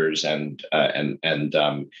disorders, and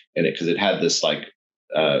because it had this like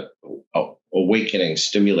awakening,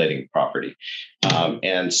 stimulating property,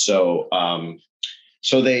 and so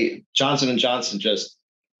Johnson & Johnson just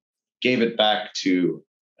gave it back to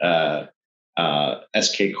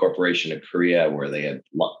SK Corporation of Korea, where they had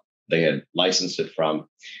licensed it from.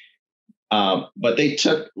 But they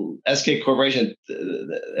took SK Corporation.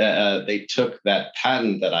 They took that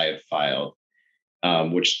patent that I had filed,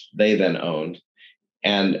 which they then owned,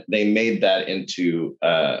 and they made that into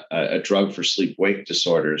a drug for sleep-wake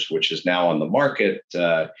disorders, which is now on the market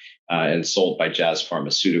and sold by Jazz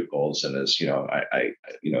Pharmaceuticals, and is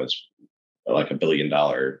it's like $1 billion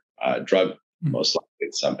drug, most likely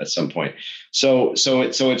at some point. So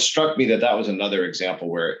it struck me that was another example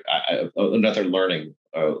where another learning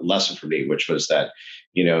lesson for me, which was that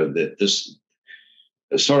that this,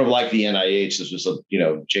 sort of like the NIH, this was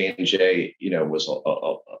J&J was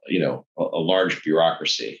a large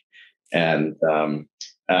bureaucracy, and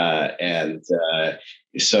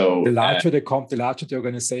so the larger the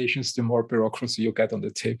organizations, the more bureaucracy you get on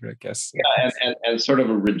the table, I guess. Yeah, and sort of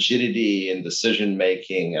a rigidity in decision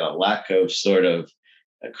making, and a lack of sort of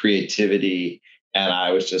creativity, and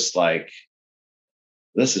I was just like,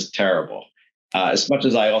 this is terrible. As much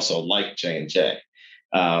as I also like J&J.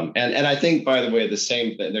 And I think, by the way, the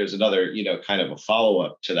same thing, there's another, kind of a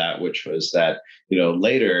follow-up to that, which was that,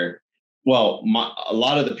 later, well, a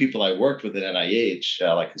lot of the people I worked with at NIH,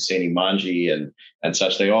 like Husseini Manji and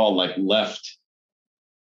such, they all like left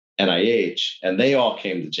NIH and they all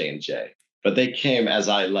came to J&J, but they came as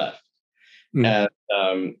I left. And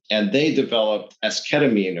they developed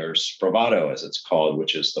S-Ketamine, or Spravato, as it's called,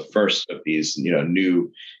 which is the first of these,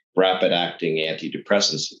 new rapid-acting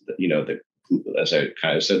antidepressants, as I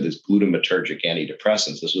kind of said, these glutamatergic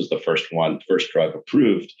antidepressants. This was the first drug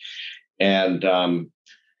approved. And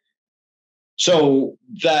so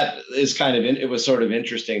that is it was sort of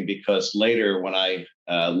interesting, because later when I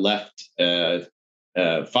left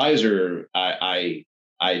Pfizer, I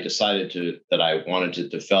decided that I wanted to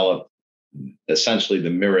develop essentially the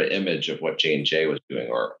mirror image of what J&J was doing,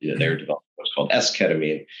 or they were developing what's called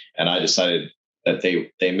S-Ketamine. And I decided that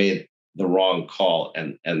they made the wrong call,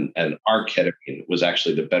 and R-Ketamine was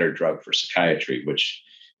actually the better drug for psychiatry, which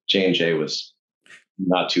J&J was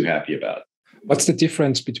not too happy about. What's the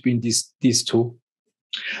difference between these two?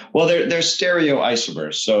 Well, they're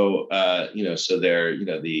stereoisomers, so so they're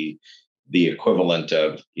the equivalent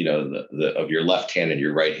of of your left hand and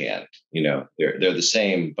your right hand. They're the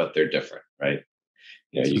same, but they're different, right?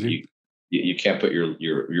 You can't put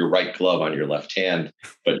your right glove on your left hand,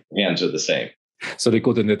 but your hands are the same. So the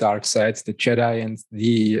good and the dark side, the Jedi, and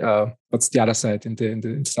the what's the other side in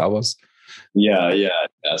the Star Wars? Yeah,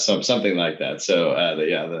 something like that. So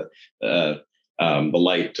the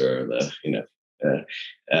light, or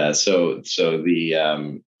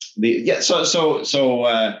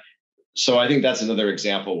so I think that's another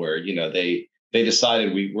example where they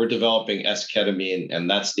decided we're developing S-Ketamine, and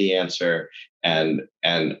that's the answer, and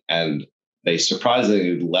they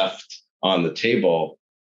surprisingly left on the table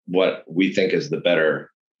what we think is the better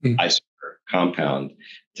isomer compound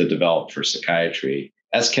to develop for psychiatry.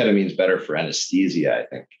 S-Ketamine is better for anesthesia, I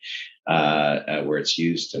think, where it's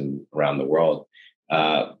used around the world.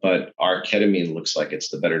 But R-Ketamine looks like it's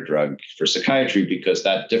the better drug for psychiatry because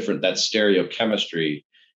that stereochemistry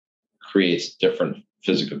creates different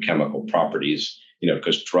physicochemical properties,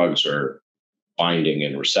 because drugs are binding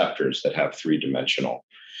in receptors that have three-dimensional,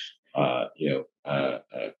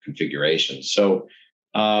 configurations. So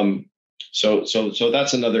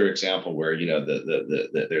that's another example where,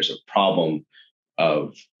 there's a problem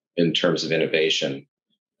in terms of innovation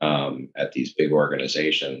at these big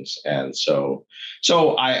organizations. And so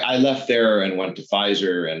I left there and went to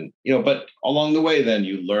Pfizer, and, but along the way, then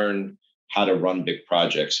you learn how to run big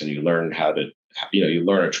projects, and you learn how to, you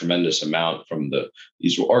learn a tremendous amount from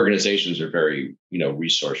these organizations are very,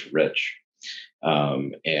 resource rich.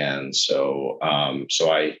 And so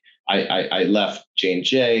I left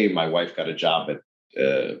J&J. My wife got a job at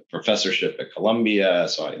professorship at Columbia.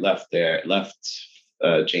 So I left J&J,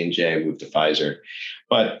 moved to Pfizer.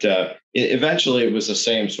 But eventually it was the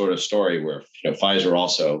same sort of story where, Pfizer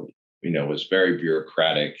also, was very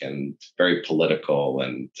bureaucratic and very political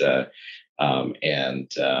and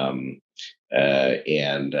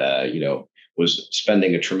was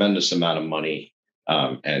spending a tremendous amount of money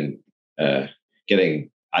and getting,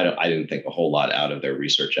 I didn't think a whole lot out of their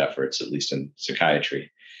research efforts, at least in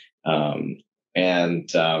psychiatry. And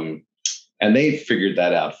they figured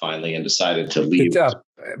that out finally and decided to leave.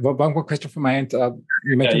 One more question from my end.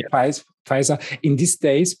 You mentioned Pfizer. In these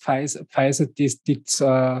days, Pfizer did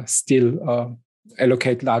still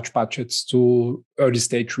allocate large budgets to early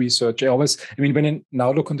stage research. When I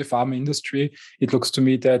now look on the pharma industry, it looks to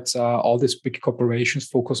me that all these big corporations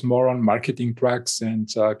focus more on marketing drugs and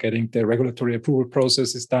getting the regulatory approval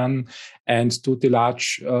processes done and do the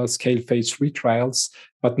large scale phase 3 trials,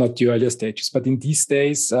 but not the earlier stages. But in these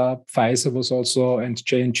days, Pfizer was also, and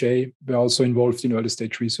J&J were also involved in early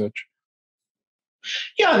stage research.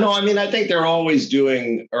 Yeah, no, I think they're always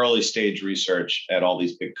doing early stage research at all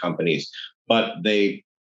these big companies, but they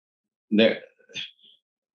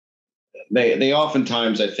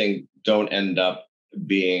oftentimes, I think, don't end up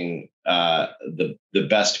being the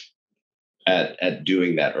best at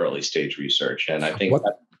doing that early stage research. And I think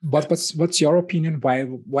what's your opinion?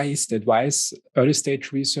 Why is that? Why is early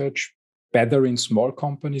stage research better in small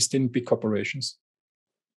companies than big corporations?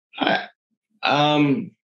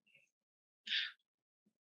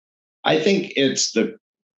 I think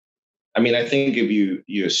I think if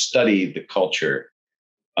you study the culture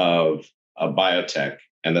of a biotech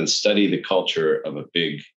and then study the culture of a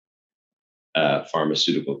big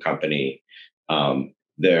pharmaceutical company,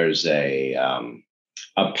 there's a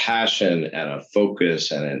passion and a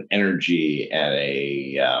focus and an energy and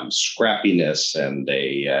a scrappiness and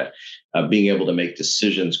a being able to make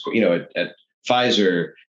decisions. At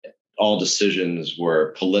Pfizer, all decisions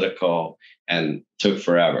were political and took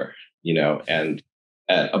forever. And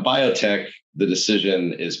at a biotech, the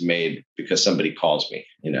decision is made because somebody calls me,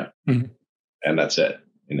 mm-hmm. and that's it,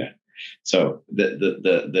 So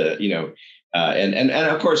and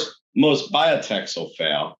of course, most biotechs will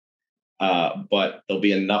fail, but there'll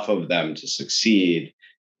be enough of them to succeed.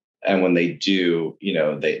 And when they do,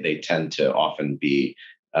 they tend to often be,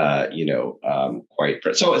 quite.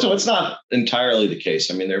 So it's not entirely the case.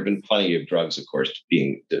 There have been plenty of drugs, of course,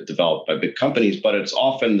 being developed by big companies, but it's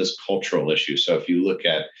often this cultural issue. So if you look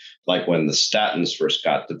at like when the statins first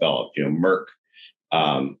got developed, Merck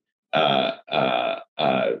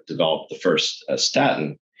developed the first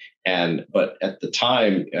statin, but at the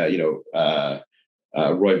time, Roy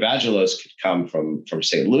Vagelos could come from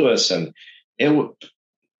St. Louis, and Merck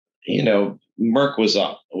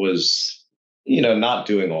was not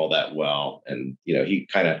doing all that well. And, he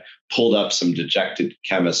kind of pulled up some dejected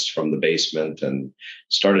chemists from the basement and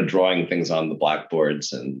started drawing things on the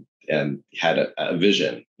blackboards and had a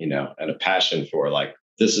vision, and a passion for like,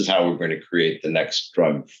 this is how we're going to create the next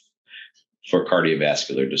drug for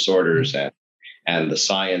cardiovascular disorders. And the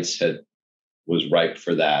science was ripe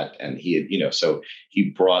for that. And he had, so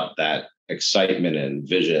he brought that excitement and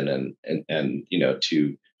vision and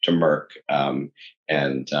to Merck.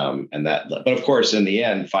 And that, but of course, in the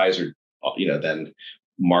end, Pfizer, then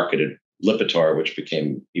marketed Lipitor, which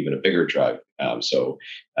became even a bigger drug. So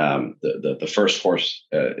the first horse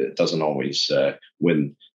it doesn't always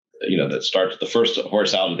win. The first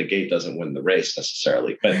horse out of the gate doesn't win the race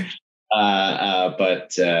necessarily. But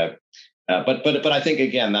I think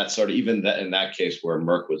again, that's sort of even that in that case where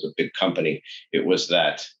Merck was a big company, it was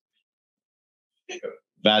that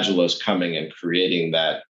Vagelos coming and creating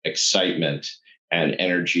that excitement and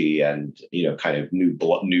energy and, kind of new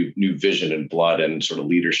blood, new vision and blood and sort of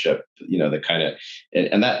leadership, the kind of,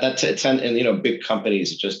 and big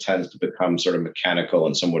companies, it just tends to become sort of mechanical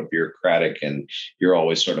and somewhat bureaucratic, and you're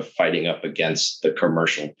always sort of fighting up against the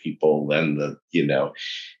commercial people and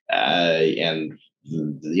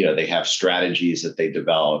they have strategies that they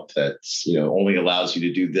develop that, only allows you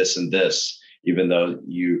to do this and this, even though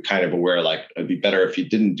you kind of aware, like, it'd be better if you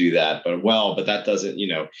didn't do that, but that doesn't,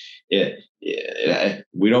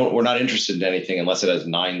 we're not interested in anything unless it has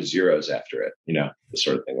 9 zeros after it, the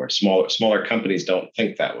sort of thing, where smaller companies don't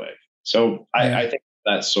think that way. So I think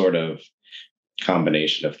that sort of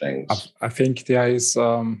combination of things. I think there is,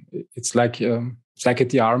 it's like at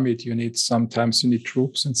the army, sometimes you need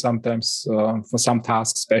troops, and sometimes for some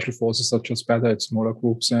tasks, special forces are just better at smaller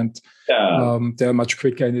groups, and they're much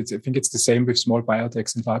quicker. And I think it's the same with small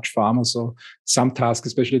biotechs and large pharma. So some tasks,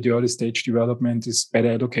 especially the early stage development, is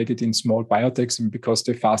better allocated in small biotechs, and because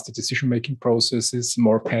they're faster decision-making processes,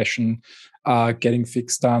 more passion, getting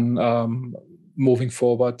things done, moving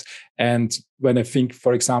forward. And when I think,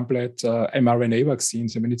 for example, at mRNA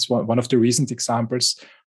vaccines, I mean, it's one of the recent examples.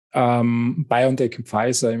 BioNTech and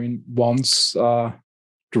Pfizer, once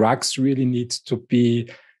drugs really need to be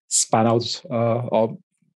spun out or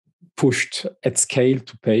pushed at scale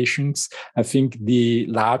to patients, I think the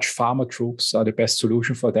large pharma troops are the best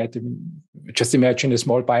solution for that. Just imagine a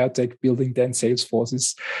small biotech building 10 sales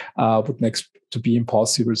forces would next to be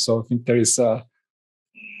impossible. So I think there is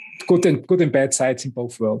good and bad sides in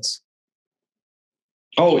both worlds.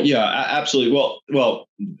 Oh yeah, absolutely. Well,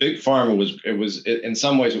 big pharma was in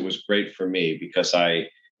some ways it was great for me because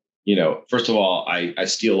first of all, I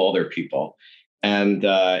steal all their people, and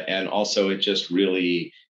also it just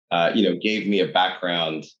really gave me a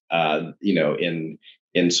background in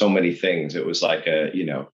so many things. It was like a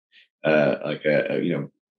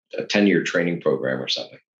 10-year training program or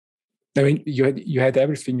something. I mean, you had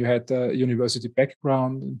everything. You had university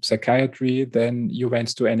background, psychiatry. Then you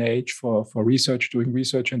went to NIH for research, doing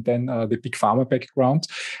research, and then the big pharma background.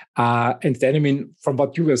 And then, from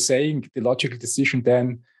what you were saying, the logical decision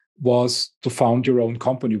then was to found your own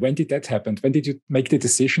company. When did that happen? When did you make the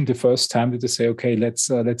decision the first time? Did you say, okay,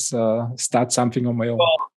 let's start something on my own?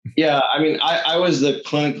 Well, yeah, I was the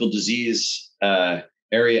clinical disease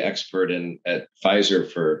area expert at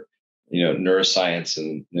Pfizer for neuroscience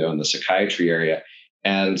and in the psychiatry area,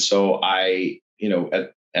 and so I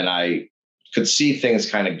could see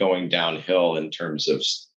things kind of going downhill in terms of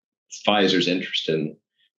Pfizer's interest in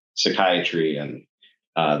psychiatry, and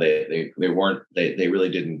they really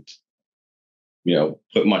didn't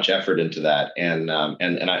put much effort into that, and I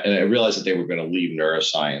realized that they were going to leave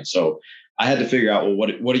neuroscience, so I had to figure out, well,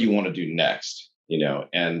 what do you want to do next?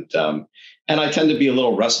 And I tend to be a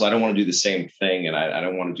little restless. I don't want to do the same thing, and I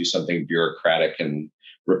don't want to do something bureaucratic and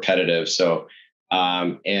repetitive. So,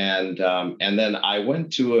 and then I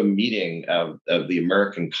went to a meeting of the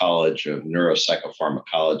American College of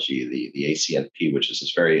Neuropsychopharmacology, the ACNP, which is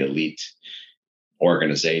this very elite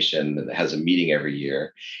organization that has a meeting every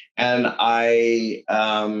year, and I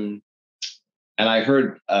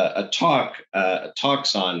heard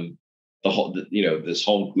talks on the whole, this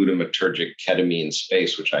whole glutamatergic ketamine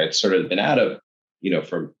space, which I had sort of been out of,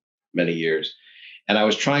 for many years. And I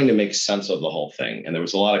was trying to make sense of the whole thing. And there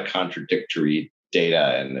was a lot of contradictory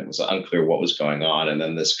data, and it was unclear what was going on. And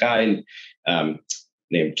then this guy named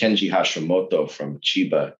Kenji Hashimoto from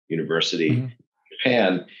Chiba University,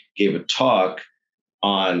 Japan, gave a talk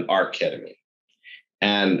on R-Ketamine.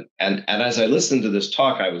 And as I listened to this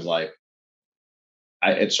talk, I was like,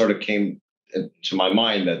 it sort of came to my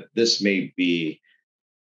mind that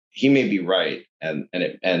he may be right, and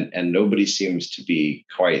nobody seems to be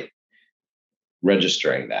quite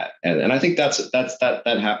registering that, and I think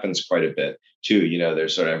that happens quite a bit too.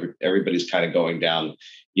 There's sort of everybody's kind of going down,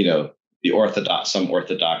 some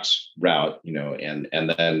orthodox route, and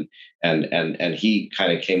he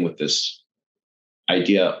kind of came with this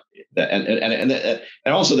idea that,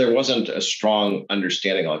 and also there wasn't a strong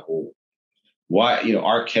understanding, like, well, why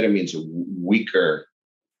R-Ketamine's weaker,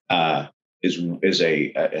 has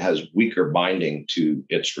weaker binding to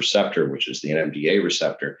its receptor, which is the NMDA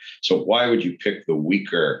receptor. So why would you pick the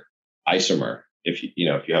weaker isomer if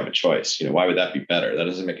you have a choice? Why would that be better? That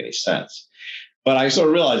doesn't make any sense. But I sort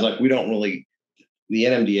of realized, like, the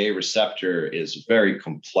NMDA receptor is very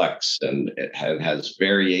complex, and it has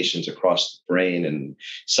variations across the brain and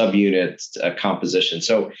subunit composition.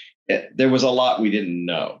 So there was a lot we didn't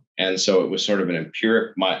know. And so it was sort of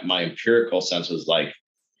my empirical sense was like,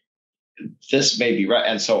 this may be right.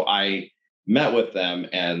 And so I met with them,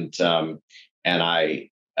 and I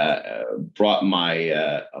brought my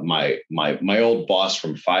old boss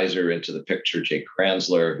from Pfizer into the picture, Jake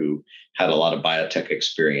Kranzler, who had a lot of biotech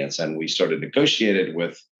experience, and we sort of negotiated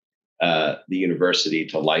with the university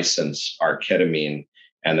to license R-Ketamine,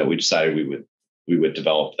 and that we decided we would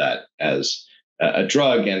develop that as a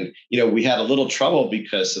drug. And we had a little trouble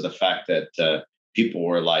because of the fact that people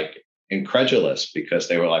were like incredulous, because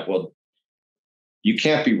they were like, well, you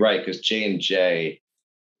can't be right, because J&J,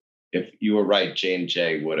 if you were right,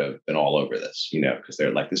 J&J would have been all over this, because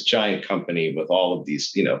they're like this giant company with all of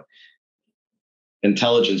these,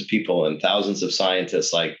 intelligence people and thousands of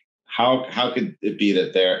scientists. Like, how could it be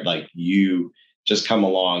that they're like, you just come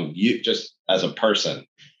along, you just as a person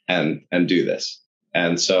and do this?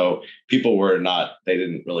 And so people were not, they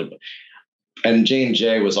didn't really, and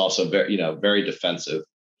J&J was also very defensive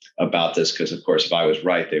about this, because of course, if I was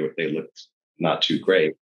right, they looked not too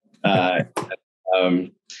great.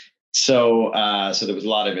 So there was a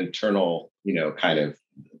lot of internal, kind of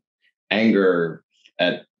anger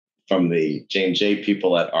from the J&J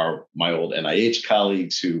people at my old NIH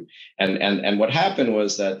colleagues who, and what happened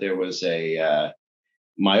was that there was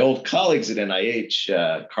my old colleagues at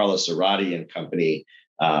NIH, Carlos Zarate and company,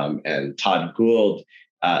 and Todd Gould,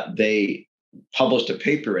 they published a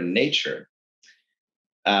paper in Nature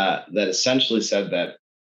that essentially said that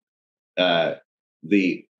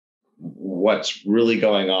what's really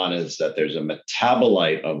going on is that there's a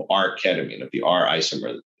metabolite of R-Ketamine, of the R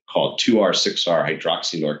isomer, called 2R6R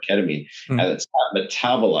hydroxynorketamine, and it's that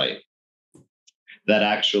metabolite that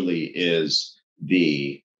actually is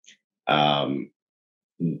the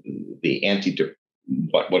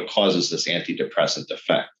what causes this antidepressant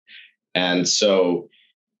effect. And so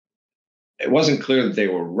it wasn't clear that they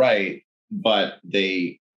were right, but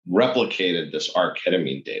they replicated this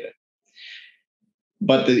R-Ketamine data.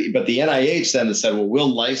 But the NIH then said, well,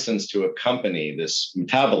 we'll license to a company this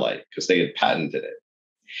metabolite, because they had patented it.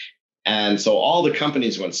 And so all the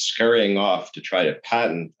companies went scurrying off to try to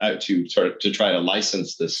to try to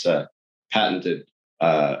license this patented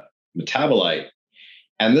metabolite.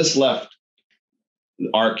 And this left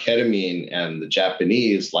R-Ketamine and the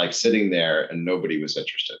Japanese like sitting there, and nobody was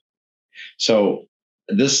interested. So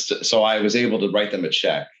I was able to write them a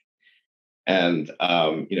check, and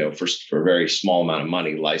for a very small amount of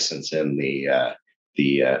money, license in the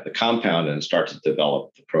compound and start to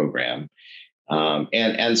develop the program.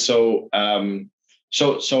 So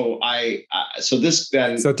this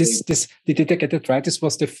then. So this did I get it right? This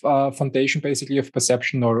was the foundation basically of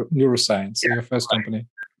perception or neuroscience, your first company.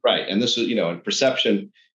 Right, and this was in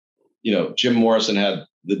perception. Jim Morrison had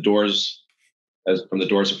the doors from the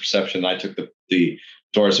doors of perception. I took the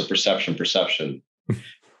doors of perception.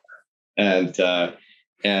 And so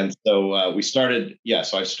we started.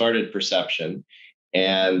 So I started perception,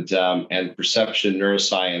 and perception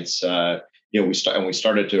neuroscience. We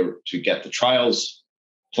started to get the trials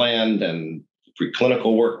planned and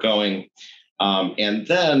preclinical work going, and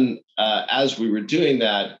then as we were doing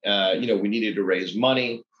that, we needed to raise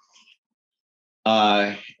money,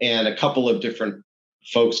 and a couple of different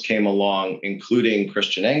folks came along, including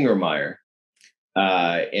Christian Angermayer,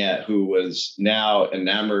 who was now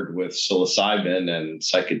enamored with psilocybin and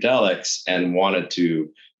psychedelics and wanted to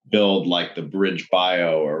build like the Bridge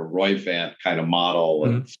Bio or Roivant kind of model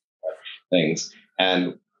and things.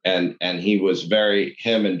 And he was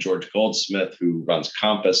him and George Goldsmith, who runs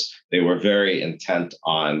Compass, they were very intent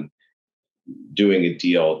on doing a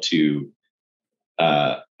deal to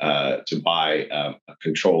buy a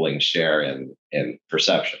controlling share in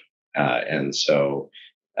perception. And so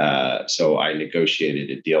I negotiated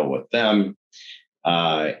a deal with them,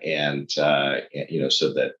 so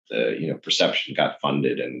that perception got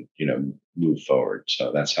funded and moved forward.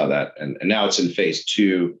 So that's how that, and now it's in phase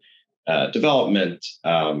 2 development,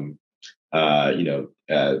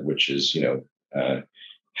 which is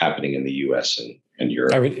happening in the US and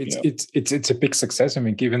Europe. I mean, it's a big success. I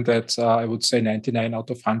mean, given that I would say 99 out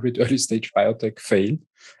of 100 early stage biotech fail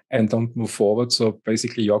and don't move forward. So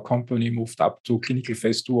basically, your company moved up to clinical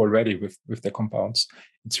phase 2 already with the compounds.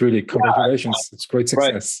 It's really congratulations. Yeah. It's great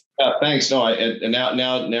success. Right. Yeah, thanks. No, and now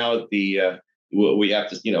we have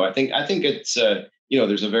to. I think it's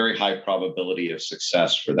there's a very high probability of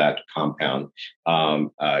success for that compound.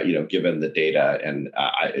 Given the data, and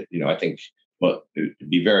I think. Well, it'd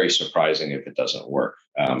be very surprising if it doesn't work.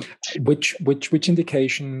 Which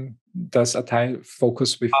indication does Atai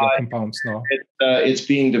focus with your compounds now? It's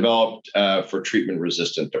being developed for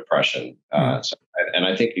treatment-resistant depression, and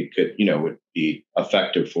I think it could, would be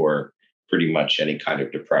effective for pretty much any kind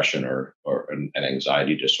of depression or an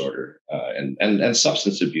anxiety disorder, and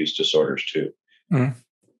substance abuse disorders too.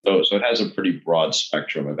 So it has a pretty broad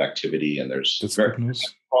spectrum of activity, and there's That's very good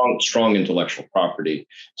news. strong intellectual property.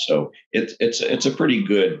 So it's a pretty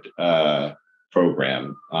good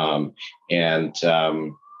program. And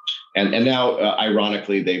now,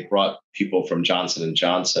 ironically, they brought people from Johnson and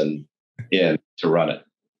Johnson in to run it.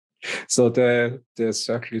 So the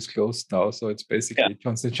circle is closed now. So it's basically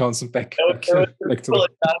Johnson Johnson back to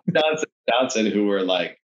the Johnson who were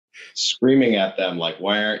like screaming at them, like,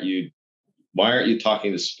 why aren't you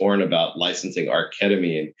talking to Sporn about licensing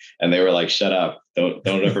R-Ketamine? And they were like, shut up, don't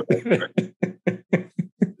ever.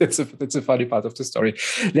 That's a funny part of the story.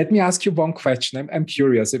 Let me ask you one question. I'm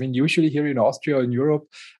curious. I mean, usually here in Austria or in Europe,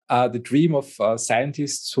 the dream of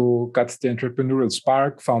scientists who got the entrepreneurial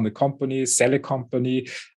spark, found a company, sell a company,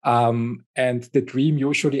 and the dream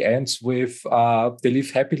usually ends with they live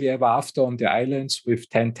happily ever after on the islands with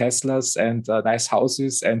 10 Teslas and nice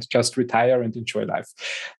houses and just retire and enjoy life.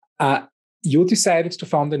 You decided to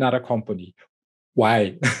found another company.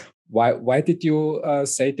 Why? Why did you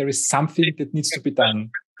say there is something that needs to be done?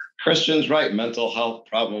 Christian's right. Mental health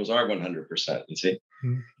problems are 100%. You see.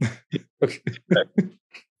 Okay.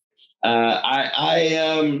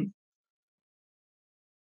 I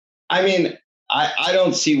mean, I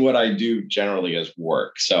don't see what I do generally as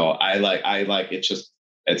work. So I like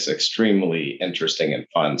it's extremely interesting and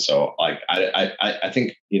fun. So like I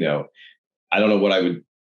think, I don't know what I would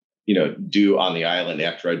do on the island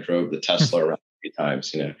after I drove the Tesla around 3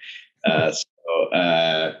 times.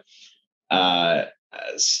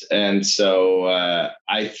 And so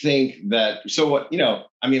I think that, so what,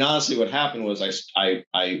 I mean, honestly, what happened was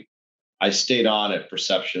I stayed on at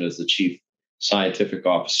Perception as the chief scientific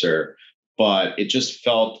officer, but it just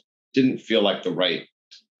didn't feel like the right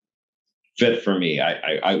fit for me.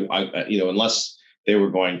 I unless they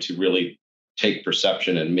were going to really take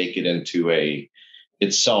Perception and make it into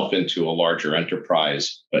itself into a larger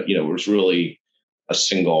enterprise, but it was really a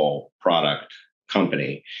single product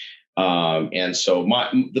company. And so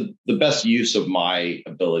the best use of my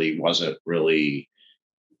ability wasn't really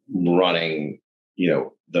running,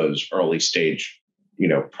 those early stage,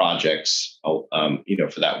 projects, for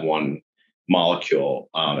that one molecule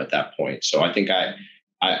at that point. So I think I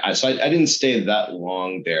didn't stay that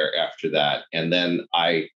long there after that. And then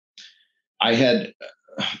I had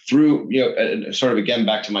through, sort of again,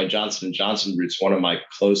 back to my Johnson & Johnson roots, one of my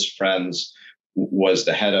close friends was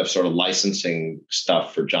the head of sort of licensing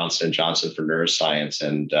stuff for Johnson & Johnson for neuroscience.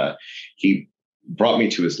 And he brought me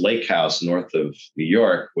to his lake house north of New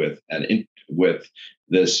York with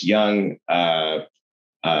this young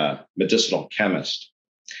medicinal chemist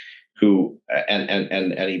who,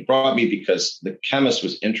 and he brought me because the chemist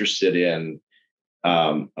was interested in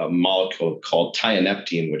a molecule called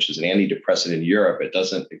tianeptine, which is an antidepressant in Europe. It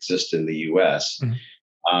doesn't exist in the US. Mm-hmm.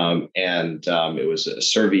 It was a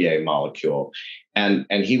Servier molecule, and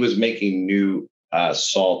he was making new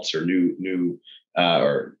salts or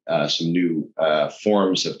some new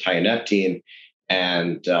forms of tianeptine,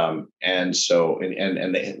 and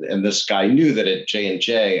this guy knew that at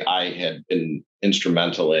J&J I had been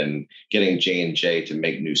instrumental in getting J&J to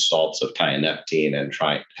make new salts of tianeptine and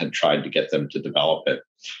had tried to get them to develop it.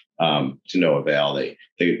 To no avail. They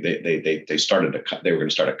were going to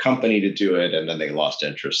start a company to do it, and then they lost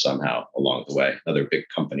interest somehow along the way. Another big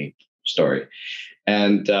company story.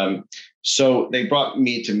 And so they brought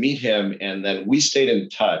me to meet him, and then we stayed in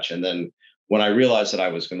touch. And then when I realized that I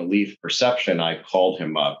was going to leave Perception, I called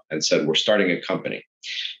him up and said, "We're starting a company."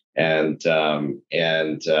 And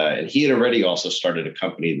he had already also started a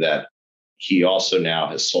company that he also now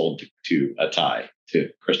has sold to Atai, to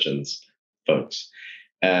Christian's folks,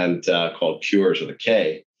 and called Cures with a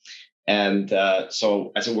K. And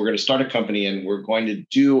so I said, we're going to start a company, and we're going to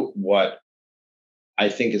do what I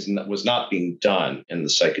think was not being done in the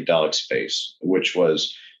psychedelic space, which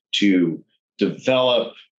was to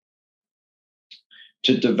develop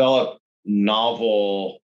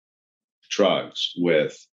novel drugs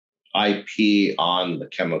with IP on the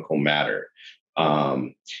chemical matter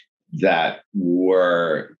that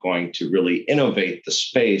were going to really innovate the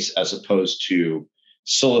space, as opposed to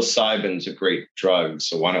psilocybin's a great drug,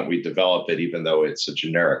 so why don't we develop it even though it's a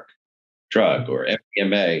generic drug? Or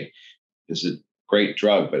MDMA is a great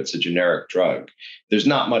drug, but it's a generic drug. There's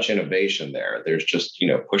not much innovation there. There's just,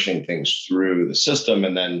 pushing things through the system.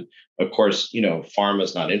 And then, of course,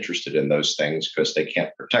 pharma's not interested in those things because they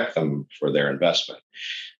can't protect them for their investment.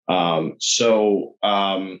 So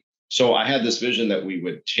I had this vision that we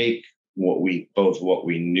would take what we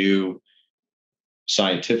knew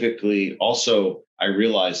scientifically. Also, I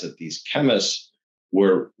realized that these chemists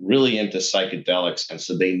were really into psychedelics, and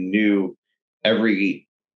so they knew every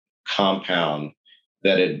compound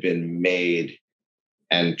that had been made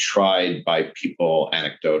and tried by people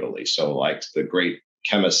anecdotally. So like the great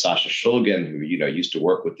chemist Sasha Shulgin, who, used to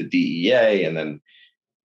work with the DEA, and then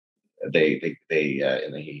and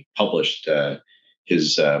then he published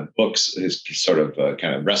his books, his sort of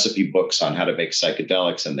kind of recipe books on how to make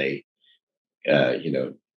psychedelics, and they,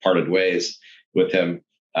 parted ways with him.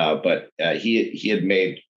 But he had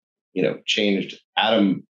made, changed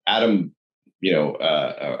atom,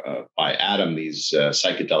 by atom, these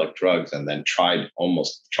psychedelic drugs, and then tried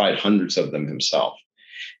hundreds of them himself.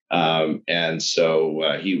 And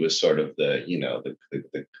so he was sort of the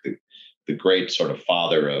great sort of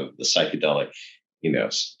father of the psychedelic,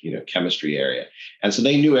 chemistry area. And so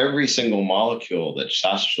they knew every single molecule that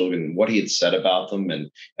Sasha Shulgin, what he had said about them. And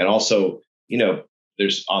also,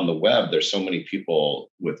 there's on the web, there's so many people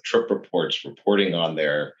with trip reports reporting on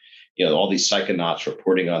their, all these psychonauts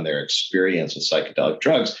reporting on their experience with psychedelic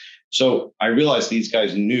drugs. So I realized these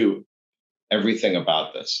guys knew everything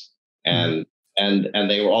about this. And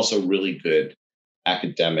they were also really good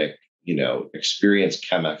academic, experienced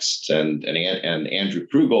chemists. And Andrew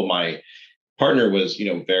Krugel, my partner, was,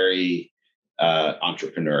 very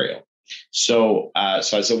entrepreneurial. So I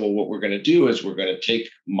said, well, what we're going to do is we're going to take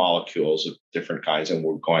molecules of different kinds, and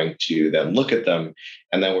we're going to then look at them,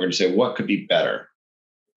 and then we're going to say, what could be better?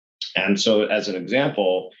 And so as an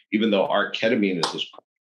example, even though R-Ketamine is this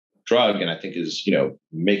drug and I think is,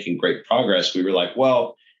 making great progress, we were like,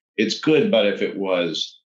 well, it's good, but if it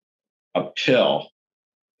was a pill,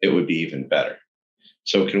 it would be even better.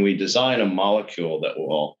 So can we design a molecule that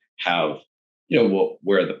will have,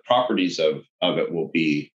 where the properties of it will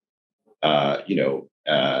be,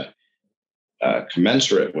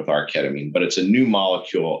 commensurate with R-Ketamine, but it's a new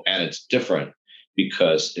molecule and it's different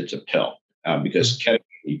because it's a pill. Because ketamine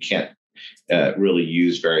you can't really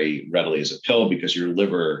use very readily as a pill because your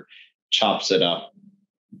liver chops it up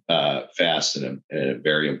fast in a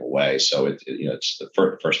variable way. So it's the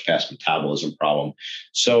first pass metabolism problem.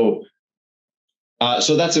 So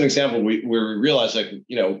that's an example where we realize, like,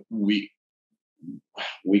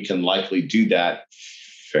 we can likely do that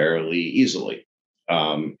fairly easily.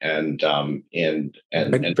 And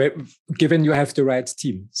given you have the right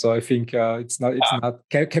team, so I think it's not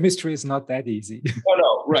chemistry is not that easy. Oh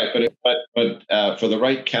no, right, but for the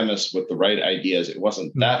right chemist with the right ideas, it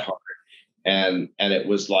wasn't that hard. And it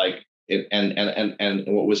was like it, and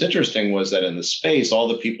what was interesting was that in the space, all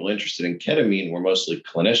the people interested in ketamine were mostly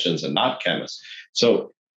clinicians and not chemists.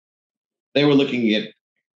 So they were looking at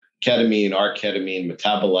ketamine, R-Ketamine,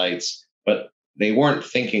 metabolites, but they weren't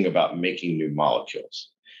thinking about making new molecules.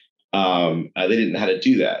 They didn't know how to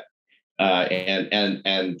do that,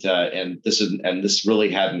 and this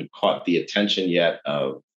really hadn't caught the attention yet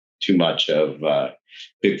of too much of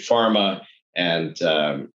big pharma, and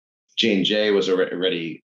J&J was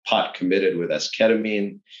already pot committed with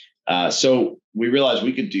S-Ketamine. So we realized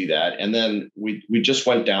we could do that, and then we just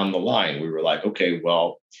went down the line. We were like, okay,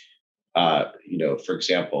 well. For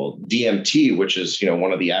example, DMT, which is,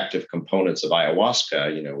 one of the active components of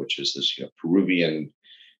ayahuasca, which is this, Peruvian,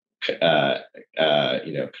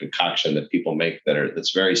 concoction that people make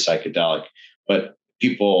that's very psychedelic, but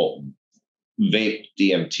people vape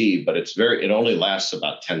DMT, but it only lasts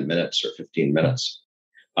about 10 minutes or 15 minutes.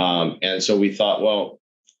 And so we thought, well,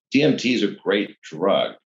 DMT is a great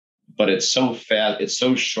drug, but it's so fast, it's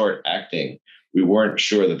so short acting. We weren't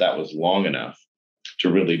sure that was long enough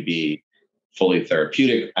to really be fully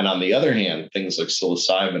therapeutic. And on the other hand, things like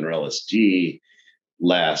psilocybin or LSD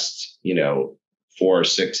last, 4,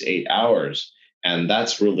 6, 8 hours. And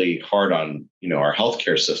that's really hard on, our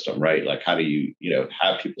healthcare system, right? Like, how do you,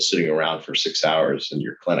 have people sitting around for 6 hours in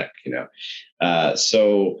your clinic,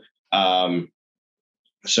 So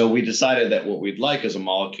we decided that what we'd like is a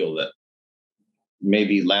molecule that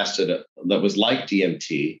maybe that was like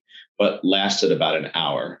DMT, but lasted about an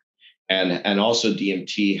hour. And also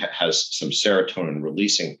DMT has some serotonin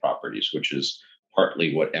releasing properties, which is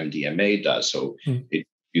partly what MDMA does. So it gives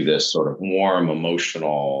you this sort of warm,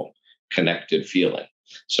 emotional, connected feeling.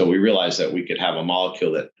 So we realized that we could have a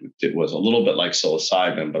molecule that was a little bit like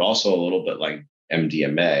psilocybin, but also a little bit like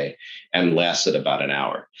MDMA, and lasted about an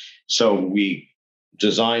hour. So we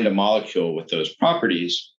designed a molecule with those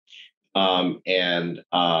properties, and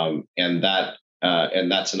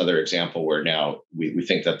that's another example where now we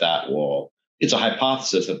think that it's a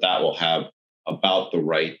hypothesis that will have about the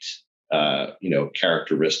right,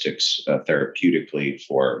 characteristics therapeutically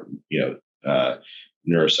for,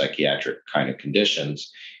 neuropsychiatric kind of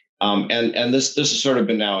conditions. And this has sort of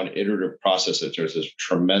been now an iterative process. That there's this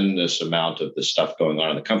tremendous amount of this stuff going on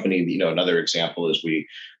in the company. Another example is we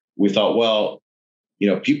thought, well,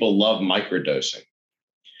 people love microdosing.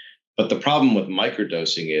 But the problem with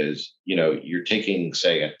microdosing is, you're taking,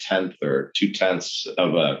 say, a tenth or 2/10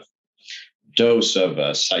 of a dose of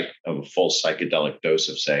a full psychedelic dose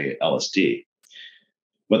of, say, LSD.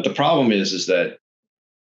 But the problem is that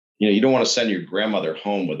you don't want to send your grandmother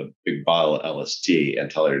home with a big bottle of LSD and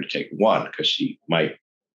tell her to take one, because she might,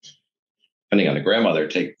 depending on the grandmother,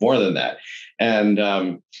 take more than that. And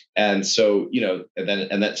so,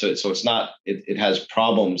 so it's not, it has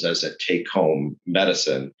problems as a take-home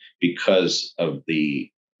medicine because of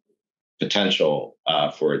the potential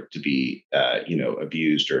for it to be,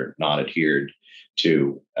 abused or not adhered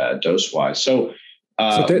to dose-wise. So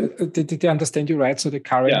did I understand you right? So the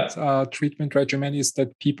current treatment regimen is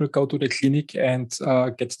that people go to the clinic and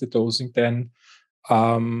get the dosing then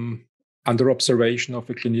under observation of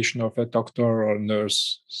a clinician, of a doctor or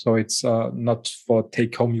nurse. So it's not for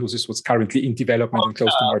take-home uses, what's currently in development and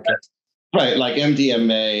close to market. Right, like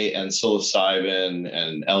MDMA and psilocybin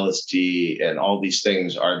and LSD and all these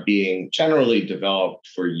things are being generally developed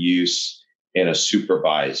for use in a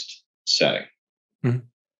supervised setting. Mm-hmm.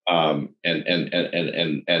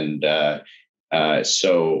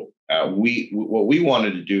 What we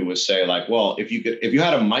wanted to do was say, like, well, if you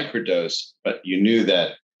had a microdose, but you knew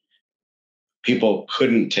that people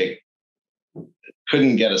couldn't get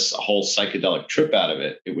a whole psychedelic trip out of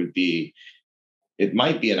it, it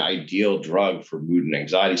might be an ideal drug for mood and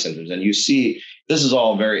anxiety symptoms. And you see, this is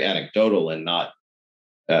all very anecdotal and not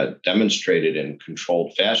demonstrated in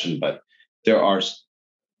controlled fashion, but there are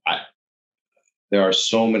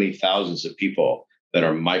so many thousands of people that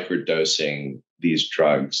are microdosing these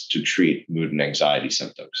drugs to treat mood and anxiety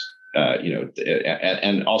symptoms.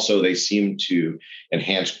 And also they seem to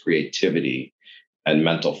enhance creativity and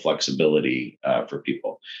mental flexibility for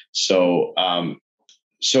people. So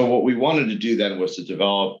what we wanted to do then was to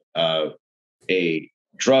develop a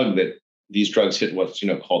drug that these drugs hit what's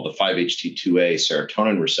called the 5-HT2A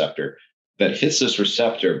serotonin receptor, that hits this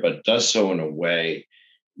receptor, but does so in a way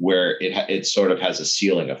where it sort of has a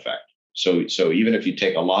ceiling effect. So even if you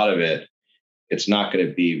take a lot of it, it's not going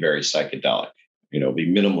to be very psychedelic. Be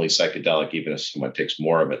minimally psychedelic, even if someone takes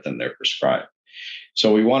more of it than they're prescribed.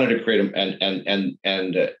 So we wanted to create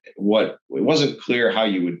it wasn't clear how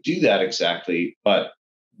you would do that exactly, but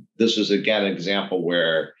this was again an example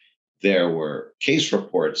where there were case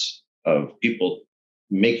reports of people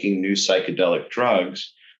making new psychedelic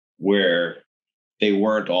drugs where they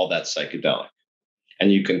weren't all that psychedelic.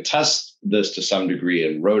 And you can test this to some degree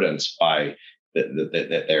in rodents by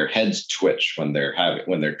their heads twitch when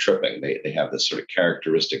they're tripping. They have this sort of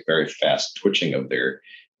characteristic, very fast twitching of their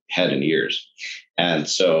head and ears. And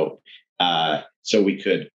so we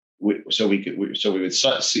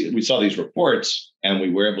saw these reports, and we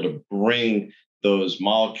were able to bring those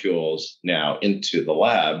molecules now into the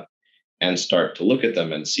lab and start to look at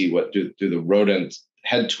them and see what do the rodent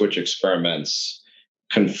head twitch experiments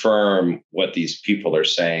confirm what these people are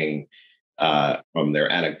saying from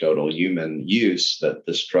their anecdotal human use, that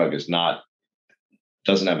this drug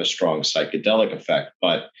doesn't have a strong psychedelic effect.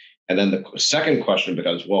 And then the second question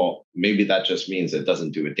becomes, well, maybe that just means it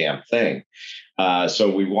doesn't do a damn thing.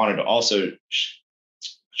 So we wanted to also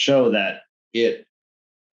show that it,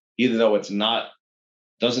 even though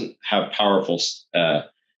doesn't have powerful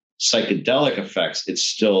psychedelic effects, it's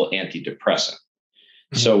still antidepressant.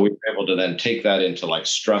 Mm-hmm. So we were able to then take that into like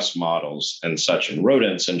stress models and such in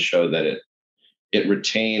rodents and show that it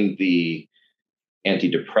retained the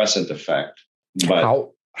antidepressant effect.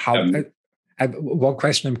 But one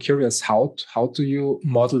question I'm curious, how do you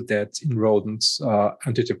model that in rodents,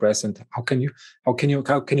 antidepressant? How can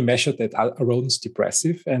you measure that? Are rodents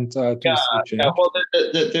depressive? And well,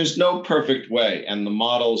 there's no perfect way, and the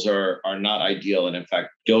models are not ideal. And in fact,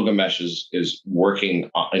 Gilgamesh is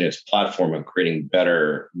working in its platform and creating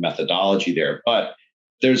better methodology there. But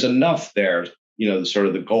there's enough there. Sort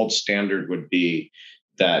of the gold standard would be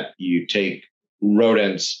that you take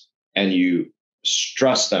rodents and you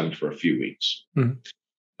stress them for a few weeks, mm-hmm.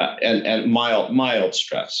 and mild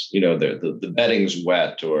stress. The bedding's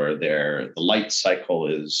wet, or the light cycle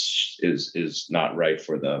is not right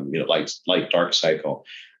for them. Light dark cycle.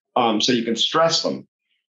 So you can stress them,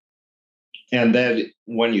 and then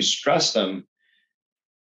when you stress them,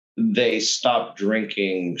 they stop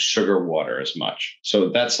drinking sugar water as much. So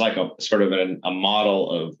that's like a sort of a model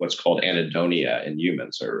of what's called anhedonia in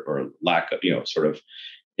humans, or lack of sort of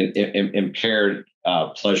impaired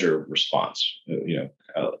pleasure response.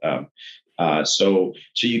 So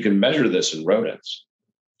you can measure this in rodents,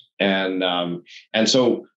 and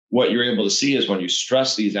so what you're able to see is when you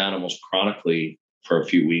stress these animals chronically for a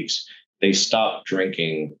few weeks, they stop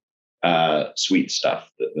drinking sweet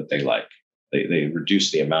stuff that they like. they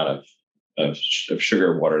reduce the amount of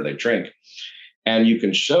sugar water they drink. And you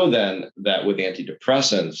can show then that with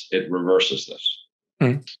antidepressants, it reverses this.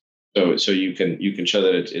 Mm. So you can show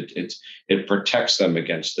that it protects them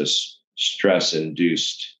against this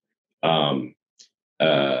stress-induced anhedonia.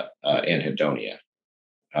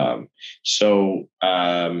 So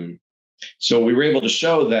we were able to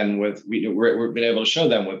show then we've been able to show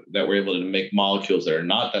them that we're able to make molecules that are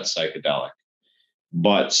not that psychedelic,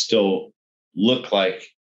 but still look like.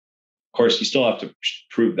 Of course, you still have to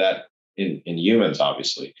prove that in humans,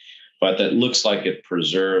 obviously, but that looks like it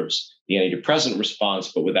preserves the antidepressant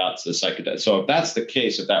response, but without the psychedelic. So if that's the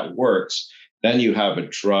case, if that works, then you have a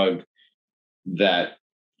drug that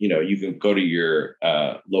you can go to your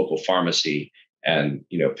local pharmacy and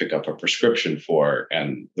pick up a prescription for,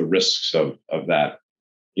 and the risks of that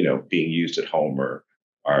being used at home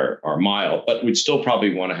are mild. But we'd still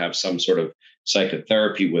probably want to have some sort of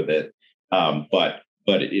psychotherapy with it. But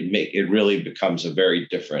it really becomes a very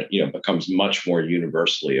different, becomes much more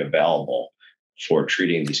universally available for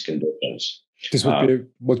treating these conditions. This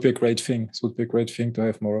would be a great thing. This would be a great thing to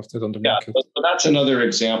have more of that on the market. So that's another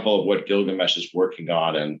example of what Gilgamesh is working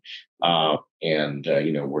on, and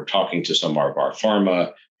we're talking to some of our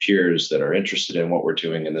pharma peers that are interested in what we're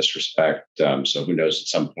doing in this respect. So who knows? At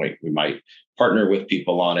some point, we might partner with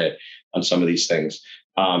people on some of these things.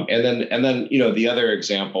 And then the other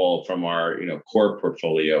example from our core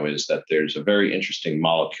portfolio is that there's a very interesting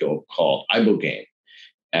molecule called ibogaine.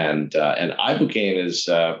 And ibogaine is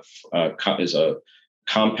a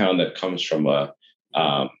compound that comes from a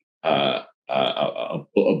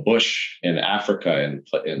bush in Africa,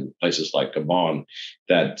 in places like Gabon,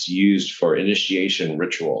 that's used for initiation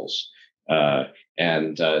rituals.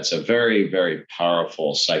 And it's a very, very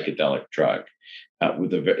powerful psychedelic drug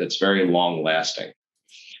it's very long lasting.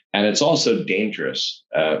 And it's also dangerous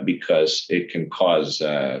because it can cause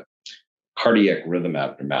cardiac rhythm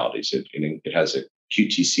abnormalities. It has a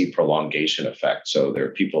QTC prolongation effect. So there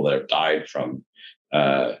are people that have died from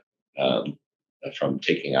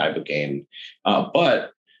taking ibogaine.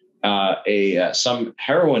 But some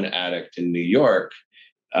heroin addict in New York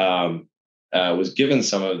was given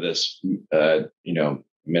some of this,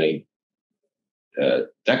 many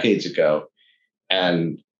decades ago,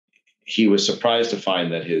 and he was surprised to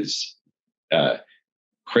find that his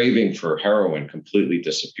craving for heroin completely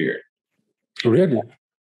disappeared. Really?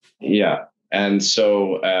 Yeah. And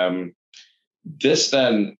so this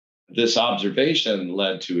observation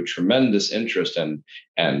led to a tremendous interest, and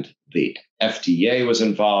the FDA was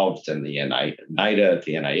involved, and the NIDA at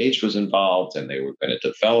the NIH was involved, and they were going to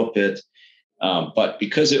develop it. But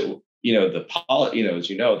because it, the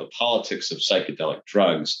politics of psychedelic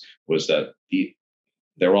drugs was that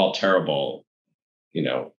they're all terrible.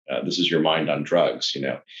 This is your mind on drugs.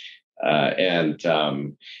 And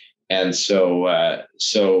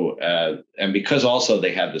because also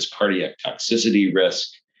they had this cardiac toxicity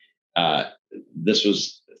risk,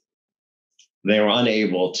 they were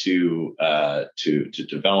unable to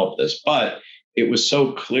develop this. But it was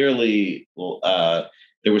so clearly,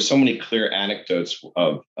 there were so many clear anecdotes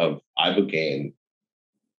of ibogaine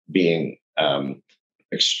being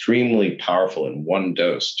extremely powerful in one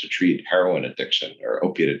dose to treat heroin addiction or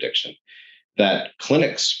opiate addiction, that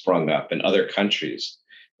clinics sprung up in other countries,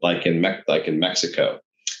 like in Mexico,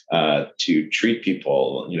 to treat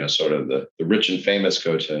people. Sort of the rich and famous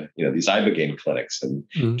go to these ibogaine clinics and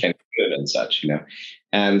Cancun and such.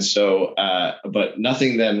 And so, but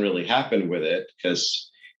nothing then really happened with it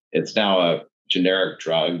because it's now a generic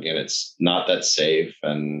drug and it's not that safe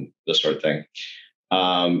and this sort of thing.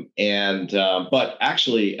 But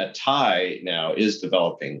actually, Atai now is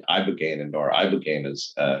developing ibogaine, and ibogaine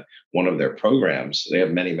is one of their programs. They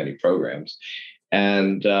have many, many programs,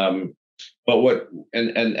 but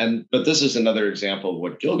this is another example of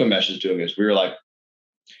what Gilgamesh is doing. Is we were like,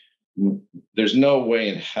 there's no way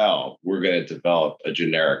in hell we're going to develop a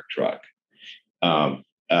generic drug.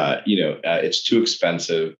 It's too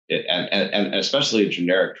expensive, and especially a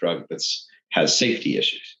generic drug has safety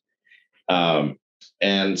issues.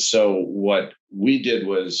 And so what we did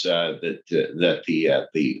was that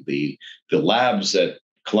the labs at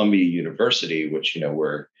Columbia University, which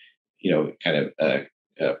we're kind of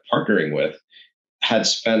partnering with, had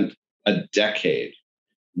spent a decade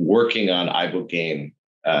working on ibogaine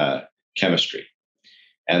chemistry,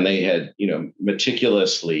 and they had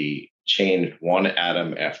meticulously changed one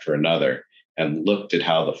atom after another and looked at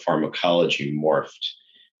how the pharmacology morphed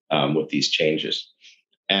with these changes.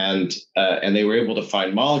 And they were able to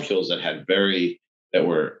find molecules that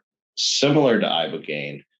were similar to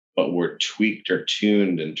ibogaine, but were tweaked or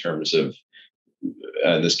tuned in terms of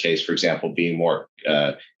in this case, for example, being more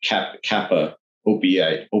kappa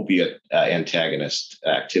opiate antagonist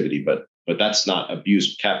activity, but that's not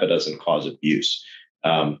abuse. Kappa doesn't cause abuse,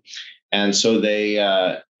 and so they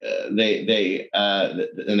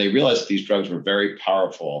realized that these drugs were very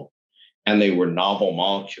powerful, and they were novel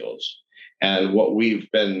molecules. And what we've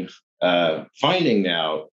been finding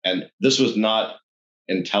now, and this was not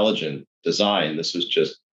intelligent design, this was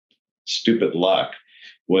just stupid luck,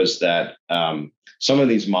 was that some of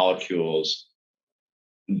these molecules,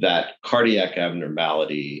 that cardiac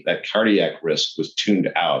abnormality, that cardiac risk was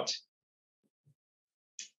tuned out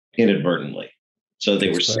inadvertently. So they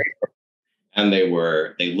were safer, and they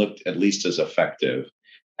looked at least as effective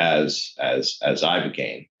as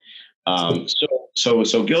ibogaine.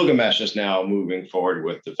 So Gilgamesh is now moving forward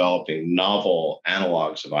with developing novel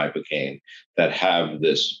analogs of ibogaine that have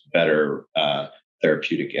this better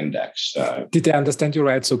therapeutic index. Did I understand you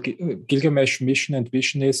right? So Gilgamesh mission and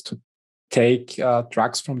vision is to take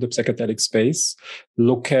drugs from the psychedelic space,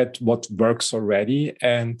 look at what works already,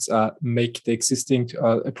 and make the existing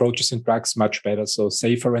approaches in drugs much better, so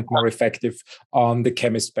safer and more effective on the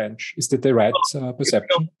chemist bench. Is that the right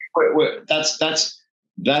perception?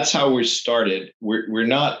 That's how we're started. We're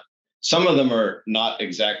not. Some of them are not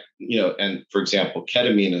exact. And for example,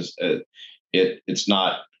 ketamine is it's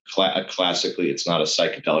not classically. It's not a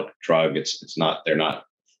psychedelic drug. It's not. They're not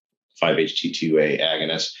 5-HT2A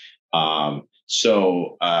agonists.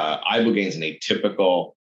 So ibogaine is an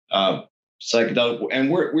atypical psychedelic,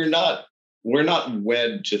 and we're not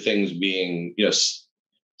wed to things being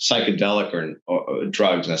psychedelic or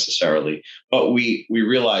drugs necessarily, but we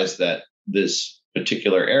realize that this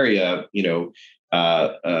particular area,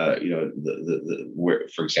 where,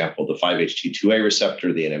 for example, the 5-HT2A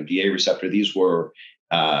receptor, the NMDA receptor, these were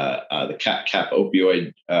the kappa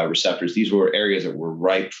opioid receptors. These were areas that were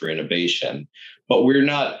ripe for innovation, but we're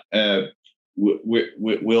not. We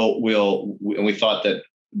thought that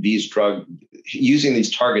using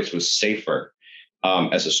these targets was safer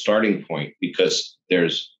as a starting point, because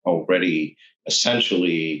there's already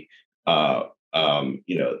essentially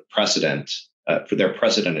precedent for their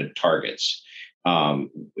precedented targets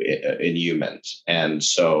in humans, and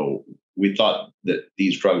so we thought that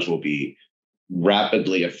these drugs will be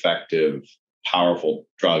rapidly effective, powerful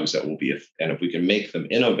drugs that will be, and if we can make them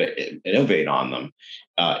innovate on them,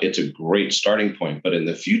 it's a great starting point. But in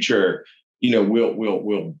the future,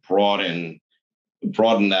 we'll broaden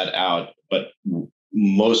that out. But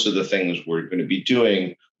most of the things we're going to be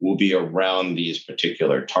doing will be around these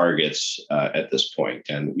particular targets at this point.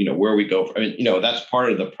 And where we go, that's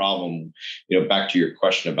part of the problem. Back to your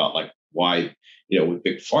question about like why, with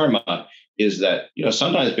big pharma, is that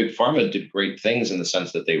sometimes big pharma did great things in the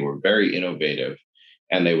sense that they were very innovative,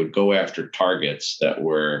 and they would go after targets that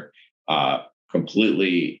were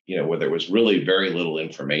completely, where there was really very little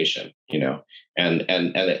information, and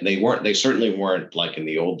they certainly weren't like in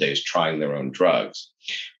the old days trying their own drugs.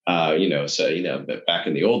 But back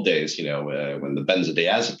in the old days, when the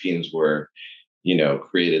benzodiazepines were,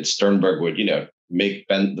 created, Sternberg would, make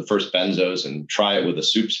the first benzos and try it with a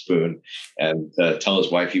soup spoon and tell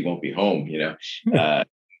his wife he won't be home,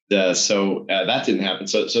 so that didn't happen.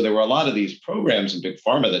 So there were a lot of these programs in big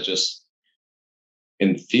pharma that just,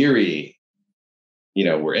 in theory,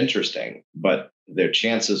 were interesting, but their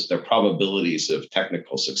probabilities of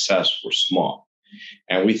technical success were small.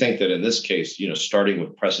 And we think that in this case, starting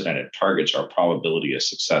with precedented targets, our probability of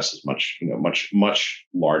success is much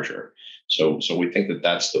larger. So we think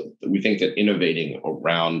that innovating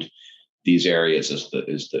around these areas is the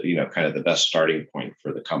kind of the best starting point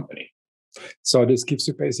for the company. So this gives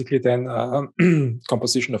you basically then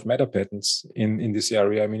composition of matter patents in this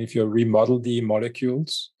area. I mean, if you remodel the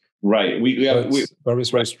molecules, right? We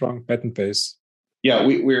very strong patent base. Yeah,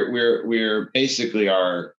 we're basically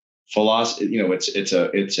our philosophy.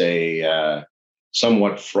 It's a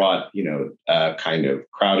somewhat fraught, kind of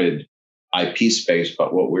crowded IP space.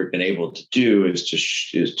 But what we've been able to do is to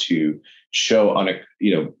show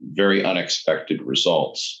very unexpected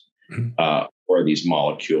results for these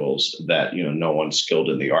molecules that no one skilled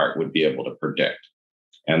in the art would be able to predict,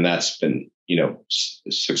 and that's been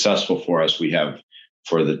successful for us. We have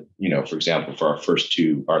for example, for our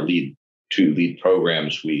two lead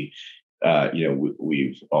programs, we've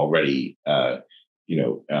already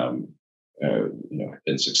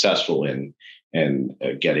been successful in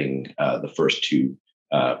getting the first two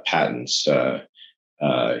patents now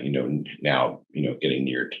getting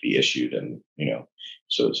near to be issued, and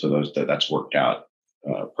so that's worked out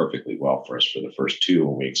perfectly well for us for the first two,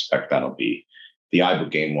 and we expect that'll be the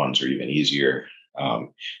ibogaine ones are even easier.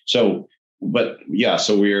 So but yeah,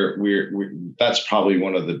 so we're that's probably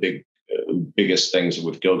one of the biggest things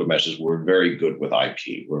with Gilgamesh is we're very good with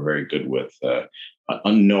IP. We're very good with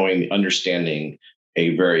understanding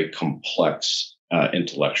a very complex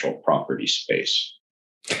intellectual property space.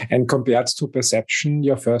 And compared to Perception,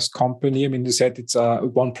 your first company, I mean, you said it's a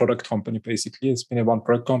one product company, basically. It's been a one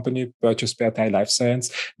product company purchased by Atai Life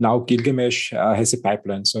Science. Now Gilgamesh has a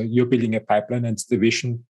pipeline. So you're building a pipeline, and the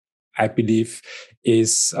vision, I believe,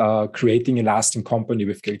 is creating a lasting company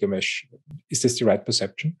with Gilgamesh. Is this the right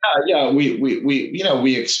perception? Yeah,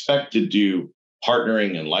 we expect to do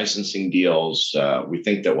partnering and licensing deals. We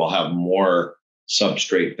think that we'll have more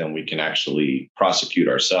substrate than we can actually prosecute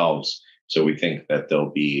ourselves. So we think that there'll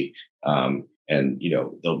be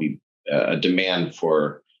there'll be a demand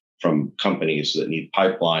from companies that need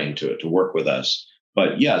pipeline to work with us.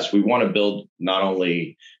 But yes, we want to build not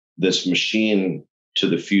only this machine to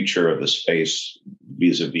the future of the space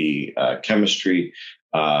vis-a-vis chemistry,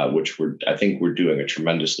 which I think we're doing a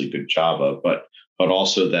tremendously good job of, but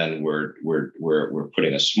also then we're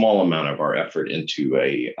putting a small amount of our effort into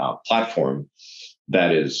a platform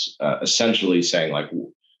that is essentially saying like,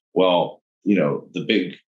 well,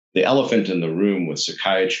 the elephant in the room with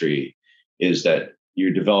psychiatry is that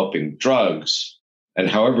you're developing drugs, and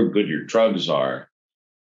however good your drugs are,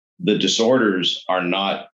 the disorders are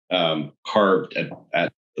not carved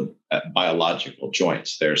at biological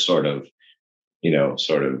joints. They're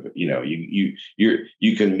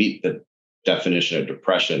you can meet the definition of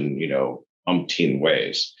depression, umpteen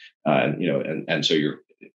ways, and so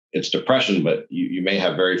it's depression, but you may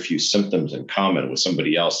have very few symptoms in common with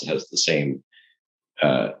somebody else that has the same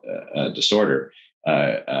disorder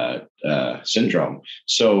syndrome.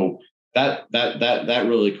 So that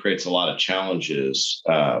really creates a lot of challenges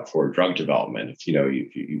for drug development. If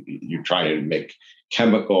you're trying to make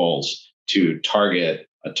chemicals to target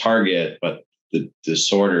a target, but the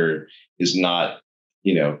disorder is not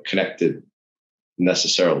connected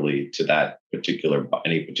necessarily to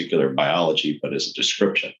any particular biology, but as a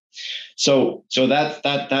description. So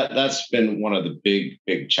that's been one of the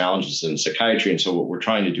big challenges in psychiatry. And so what we're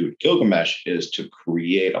trying to do at Gilgamesh is to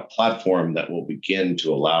create a platform that will begin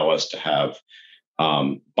to allow us to have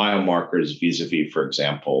biomarkers vis-a-vis, for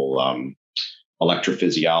example,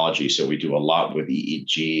 electrophysiology. So we do a lot with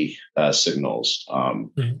EEG signals,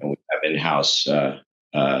 and we have in-house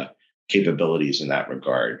capabilities in that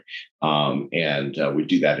regard. And we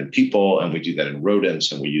do that in people, and we do that in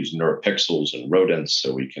rodents, and we use neuropixels in rodents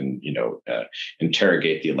so we can,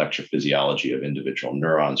 interrogate the electrophysiology of individual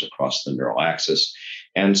neurons across the neural axis.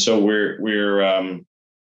 And so we're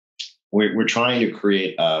trying to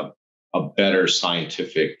create a better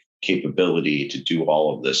scientific capability to do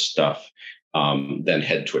all of this stuff than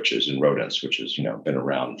head twitches in rodents, which has been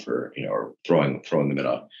around for or throwing them in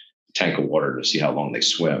a tank of water to see how long they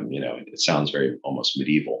swim. It sounds very almost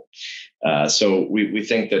medieval. So we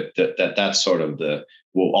think that sort of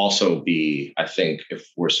will also be, I think, if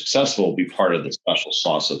we're successful, be part of the special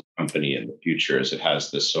sauce of the company in the future, as it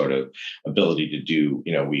has this sort of ability to do.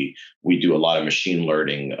 We do a lot of machine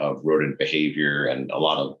learning of rodent behavior and a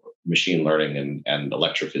lot of machine learning and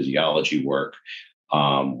electrophysiology work.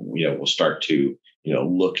 We'll start to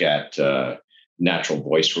look at natural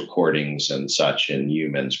voice recordings and such in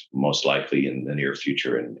humans, most likely in the near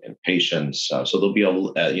future in patients. So there'll be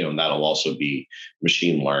and that'll also be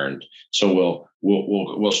machine learned. So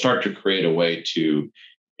we'll start to create a way to,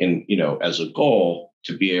 as a goal,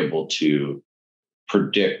 to be able to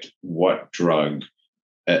predict what drug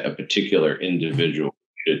a particular individual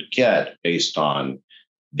should get based on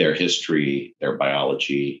their history, their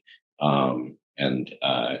biology,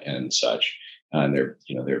 and such. And their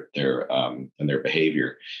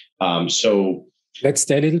behavior. So let's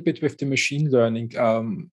stay a little bit with the machine learning.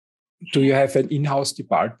 Do you have an in-house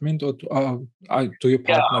department, or do you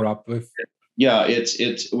partner up with? Yeah,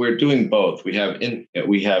 we're doing both. We have an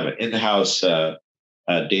in-house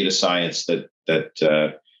data science that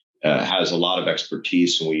has a lot of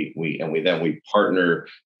expertise, and we partner.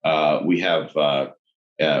 We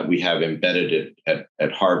have embedded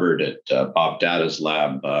at Harvard at Bob Datta's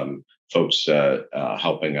lab. Folks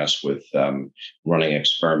helping us with running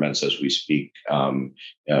experiments as we speak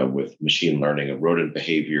with machine learning of rodent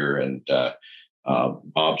behavior. And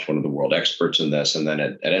Bob's one of the world experts in this. And then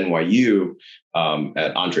at NYU,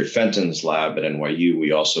 at Andre Fenton's lab at NYU,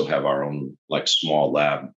 we also have our own small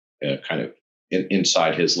lab kind of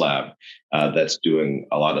inside his lab that's doing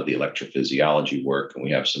a lot of the electrophysiology work. And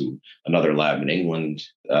we have another lab in England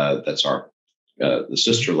that's the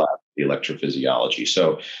sister lab, the electrophysiology.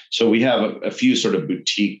 So we have a few sort of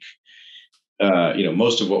boutique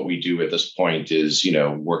most of what we do at this point is,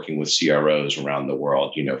 working with CROs around the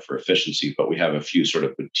world, for efficiency. But we have a few sort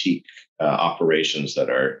of boutique operations that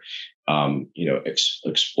are,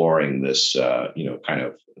 exploring this, kind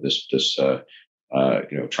of this,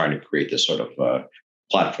 trying to create this sort of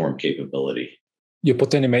platform capability. You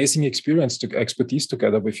put an amazing expertise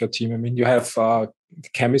together with your team. I mean, you have the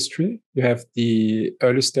chemistry, you have the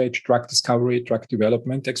early stage drug discovery, drug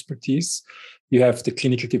development expertise, you have the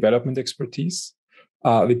clinical development expertise,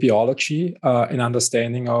 the biology, an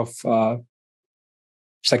understanding of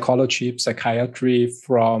psychology, psychiatry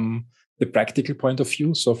from the practical point of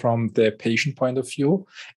view, so from the patient point of view.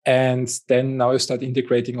 And then now you start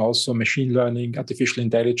integrating also machine learning, artificial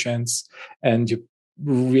intelligence, and you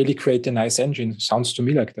really create a nice engine. Sounds to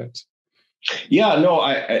me like that. Yeah, no,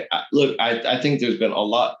 I look, I think there's been a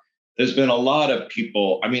lot of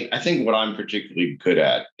people. I mean, I think what I'm particularly good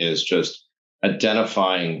at is just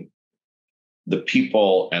identifying the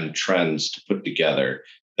people and trends to put together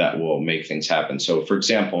that will make things happen. So, for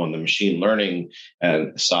example, on the machine learning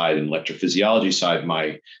side and electrophysiology side,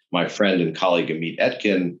 my friend and colleague Amit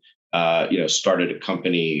Etkin, started a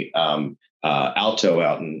company, Alto,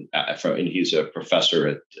 and he's a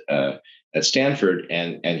professor at Stanford,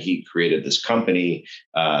 and he created this company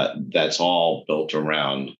that's all built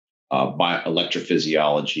around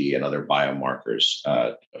electrophysiology and other biomarkers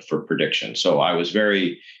for prediction. So I was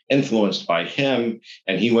very influenced by him,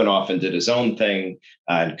 and he went off and did his own thing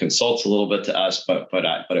and consults a little bit to us. But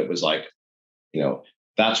it was like,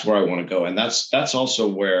 that's where I want to go, and that's also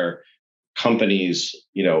where companies,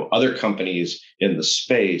 other companies in the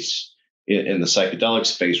space, in the psychedelic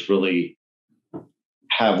space, really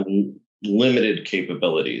have limited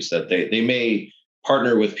capabilities. That they may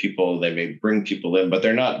partner with people, they may bring people in, but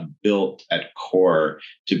they're not built at core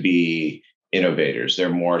to be innovators. They're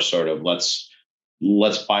more sort of let's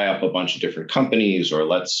buy up a bunch of different companies, or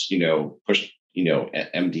let's push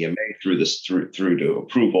MDMA through to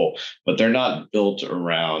approval, but they're not built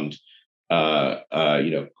around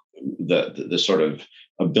the sort of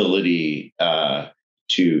ability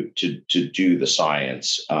to do the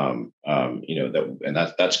science,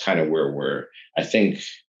 that's kind of where we're, I think,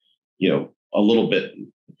 a little bit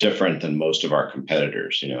different than most of our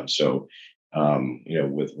competitors, so,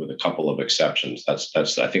 with a couple of exceptions,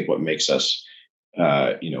 that's I think what makes us,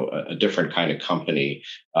 a different kind of company,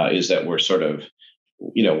 is that we're sort of,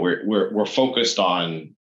 we're focused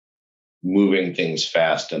on moving things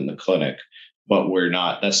fast in the clinic, but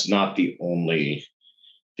that's not the only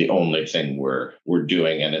thing we're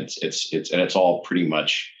doing, and it's all pretty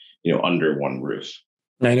much under one roof.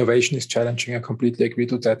 Innovation is challenging. I completely agree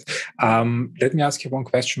to that. Let me ask you one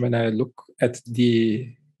question. When I look at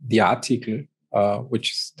the article,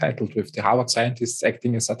 which is titled with the Harvard scientists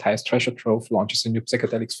acting as Satai's treasure trove launches a new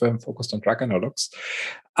psychedelics firm focused on drug analogs.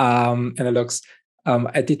 I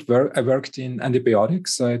worked in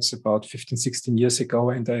antibiotics. It's about 15, 16 years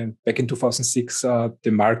ago. And then back in 2006,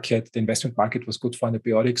 the investment market was good for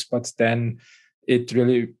antibiotics, but then it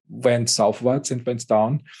really went southwards and went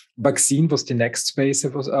down. Vaccine was the next space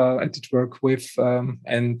I did work with.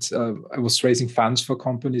 And I was raising funds for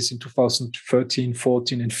companies in 2013,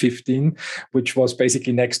 14, and 15, which was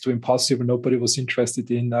basically next to impossible. Nobody was interested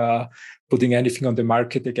in putting anything on the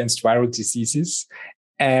market against viral diseases.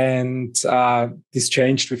 And this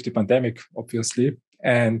changed with the pandemic, obviously,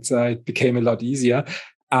 and it became a lot easier.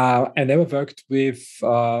 I never worked with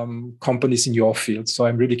companies in your field, so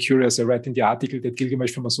I'm really curious. I read in the article that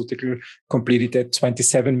Gilgamesh Pharmaceutical completed a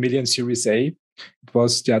 27 million Series A. It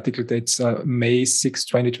was the article dates May 6,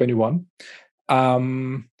 2021.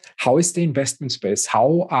 How is the investment space?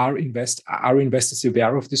 How are investors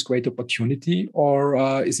aware of this great opportunity,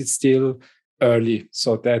 or is it still early,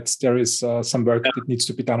 so that there is some work that needs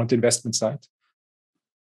to be done on the investment side?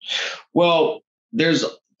 Well, there's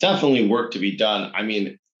definitely work to be done. I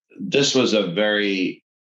mean, this was a very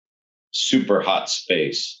super hot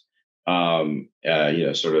space,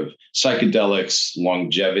 sort of psychedelics,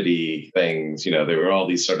 longevity things. There were all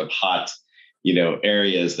these sort of hot,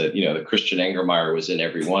 areas that, the Christian Angermayer was in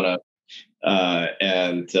every one of.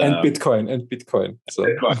 And Bitcoin. So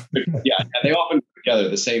yeah, and they often put together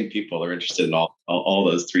the same people are interested in all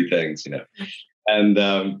those three things, And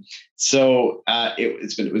so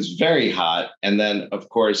it was very hot. And then, of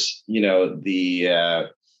course,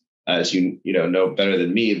 as you know better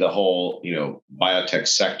than me, the whole biotech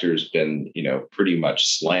sector has been pretty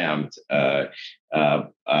much slammed in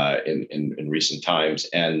recent times,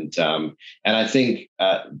 and I think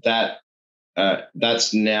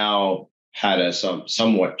that's now had a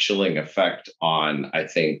somewhat chilling effect on, I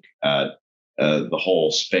think, the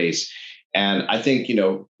whole space. And I think,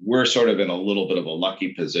 we're sort of in a little bit of a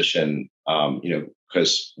lucky position,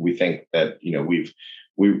 because we think that,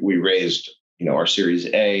 we raised, our Series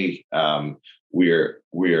A. We're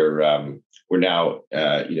now, we're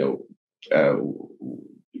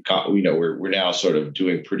now sort of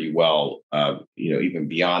doing pretty well, even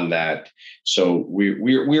beyond that. So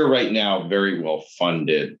we're right now very well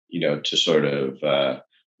funded, to sort of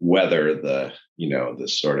weather the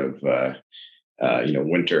sort of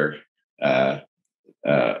winter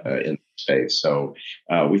in space. So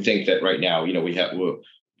we think that right now,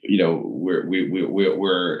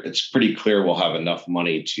 it's pretty clear we'll have enough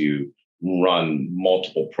money to run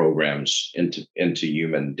multiple programs into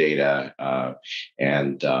human data,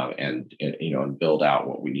 and build out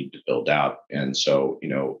what we need to build out. And so,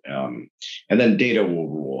 and then data will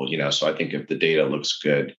rule, so I think if the data looks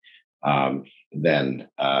good, then,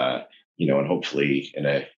 and hopefully in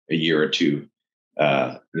a year or two,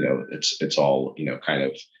 it's all, kind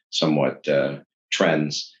of somewhat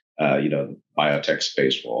trends. Biotech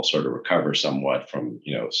space will sort of recover somewhat from,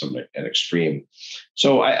 an extreme.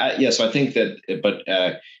 So so I think that, but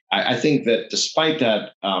I think that despite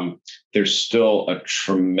that, there's still a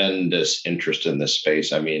tremendous interest in this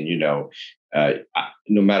space. I mean, no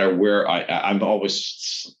matter where I'm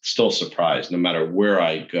always still surprised, no matter where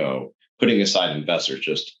I go, putting aside investors,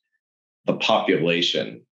 just the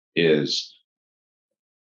population is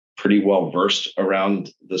pretty well versed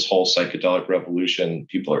around this whole psychedelic revolution.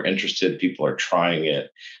 People are interested. People are trying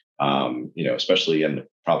it, especially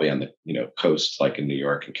probably on the coast, like in New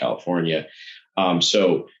York and California.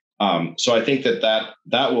 So I think that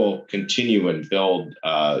will continue and build.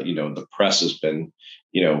 The press has been,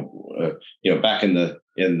 back in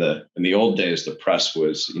the old days, the press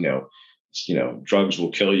was, drugs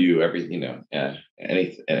will kill you.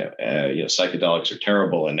 Psychedelics are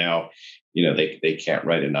terrible, and now, they can't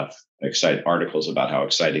write enough articles about how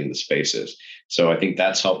exciting the space is. So I think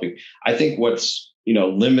that's helping. I think what's,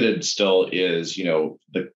 limited still is, the,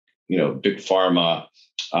 big pharma,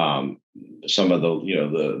 some of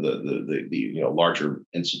the larger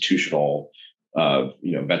institutional,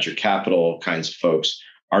 venture capital kinds of folks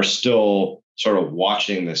are still sort of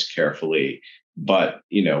watching this carefully. But,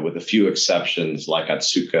 with a few exceptions like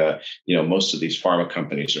Otsuka, most of these pharma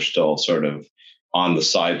companies are still sort of on the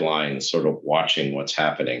sidelines, sort of watching what's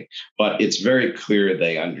happening. But it's very clear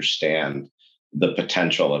they understand the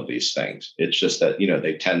potential of these things. It's just that,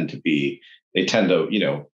 they tend to,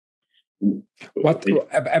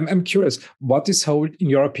 I'm curious, in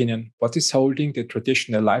your opinion, what is holding the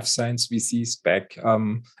traditional life science VCs back? I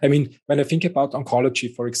mean, when I think about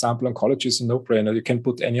oncology, for example, oncology is a no-brainer. You can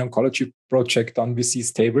put any oncology project on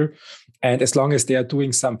VC's table, and as long as they are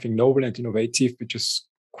doing something novel and innovative, which is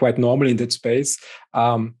quite normal in that space,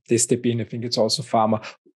 they step in. I think it's also pharma.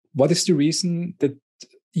 What is the reason that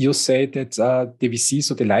you say that the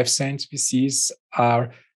VCs or the life science VCs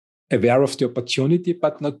are aware of the opportunity,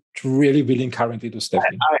 but not really willing currently to step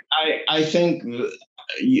in? I think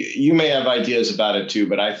you may have ideas about it too,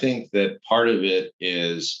 but I think that part of it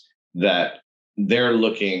is that they're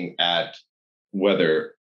looking at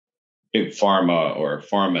whether big pharma or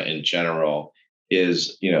pharma in general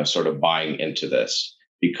is, sort of buying into this,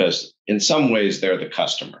 because in some ways they're the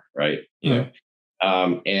customer, right? And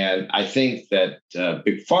I think that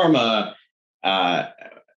big pharma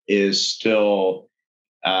is still,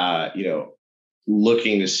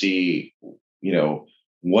 looking to see,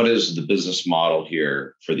 what is the business model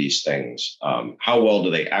here for these things? How well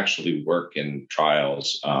do they actually work in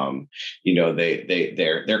trials?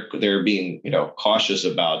 They're being, cautious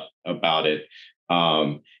about it,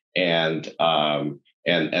 and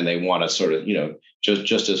they want to sort of,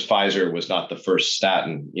 just as Pfizer was not the first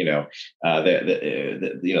statin, they're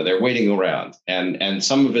waiting around, and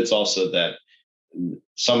some of it's also that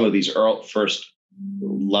some of these first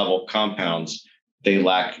level compounds, they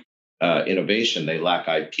lack innovation, they lack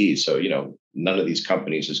IP. So, none of these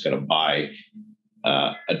companies is going to buy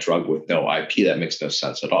a drug with no IP. That makes no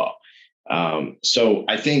sense at all. So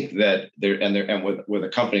I think that with a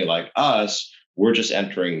company like us, we're just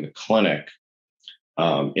entering the clinic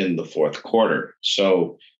in the fourth quarter.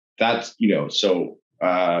 So that's, so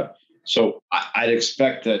I'd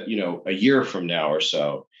expect that, a year from now or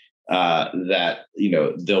so, that,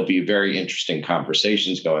 there'll be very interesting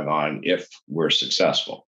conversations going on if we're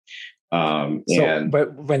successful.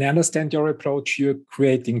 But when I understand your approach, you're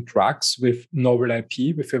creating drugs with novel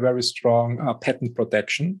IP, with a very strong patent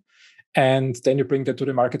protection, and then you bring that to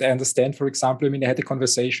the market. I understand, for example, I had a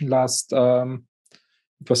conversation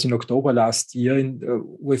it was in October last year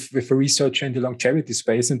with a researcher in the longevity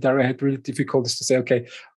space, and there I had really difficulties to say, okay,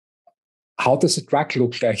 how does a drug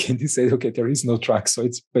look like? And he said, okay, there is no drug. So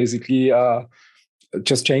it's basically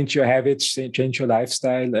just change your habits, change your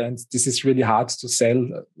lifestyle. And this is really hard to sell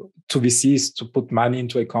to VCs, to put money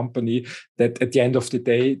into a company that at the end of the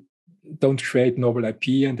day don't create novel IP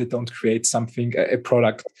and they don't create something, a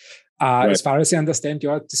product. Right. As far as I understand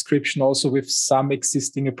your description, also with some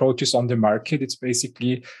existing approaches on the market, it's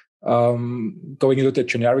basically going into the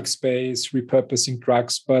generic space, repurposing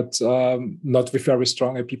drugs, but not with very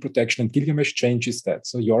strong IP protection. And Gilgamesh changes that.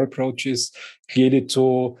 So your approach is clearly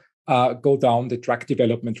to go down the drug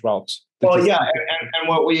development route. Well, yeah, and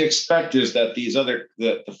what we expect is that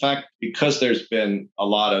the fact, because there's been a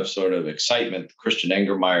lot of sort of excitement, Christian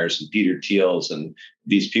Angermeyers and Peter Thiels and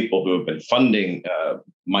these people who have been funding,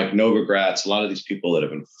 Mike Novogratz, a lot of these people that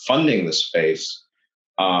have been funding the space,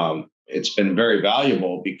 it's been very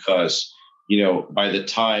valuable because, by the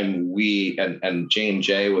time we and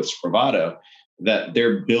J&J with Spravato, that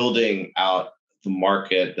they're building out the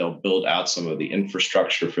market, they'll build out some of the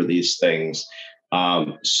infrastructure for these things.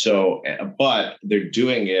 But they're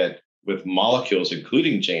doing it with molecules,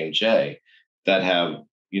 including J&J, that have,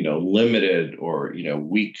 limited or,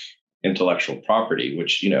 weak intellectual property,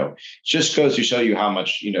 which, just goes to show you how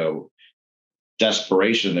much,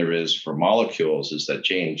 desperation there is for molecules, is that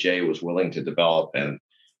J&J was willing to develop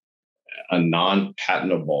a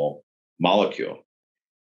non-patentable molecule.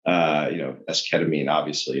 S-Ketamine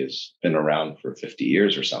obviously has been around for 50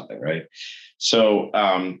 years or something, right? So,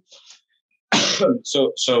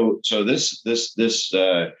 so this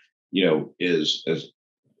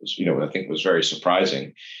I think was very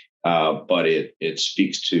surprising, but it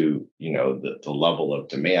speaks to the level of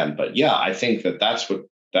demand. But yeah, I think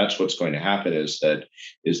that's what's going to happen is that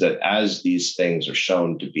as these things are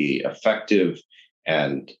shown to be effective,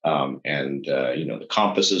 and the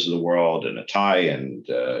Compasses of the world and Atai and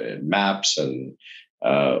MAPS and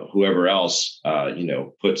whoever else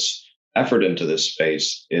puts effort into this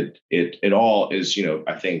space, it all is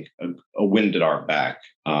I think a wind at our back.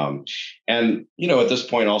 And at this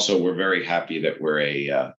point also we're very happy that we're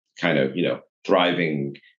a kind of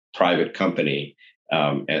thriving private company,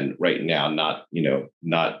 and right now not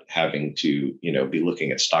having to be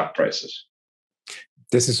looking at stock prices.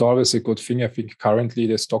 This is always a good thing. I think currently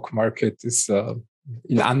the stock market is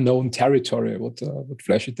in unknown territory. I would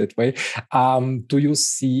flash it that way. Do you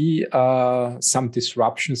see some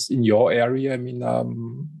disruptions in your area? I mean,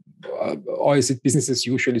 or is it business as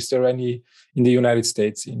usual? Is there any in the United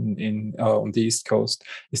States, on the East Coast?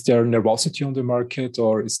 Is there nervosity on the market,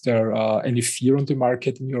 or is there any fear on the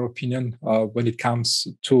market, in your opinion, when it comes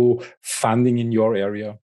to funding in your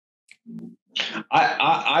area?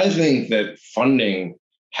 I think that funding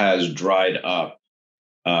has dried up.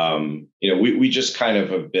 We just kind of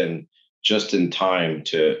have been just in time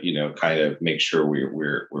to kind of make sure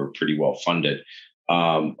we're pretty well funded.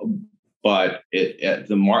 But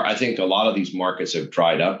I think a lot of these markets have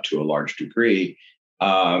dried up to a large degree,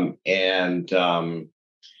 and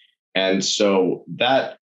so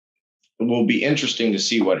that will be interesting to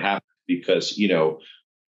see what happens, because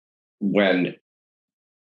when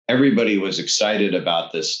everybody was excited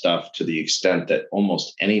about this stuff to the extent that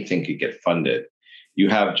almost anything could get funded, you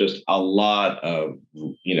have just a lot of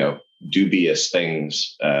dubious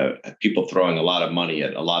things, people throwing a lot of money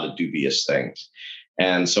at a lot of dubious things.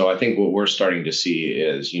 And so I think what we're starting to see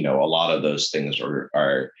is, a lot of those things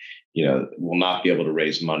are will not be able to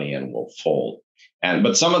raise money and will fold.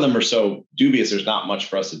 But some of them are so dubious, there's not much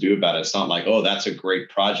for us to do about it. It's not like, oh, that's a great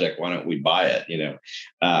project, why don't we buy it?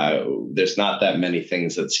 There's not that many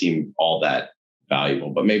things that seem all that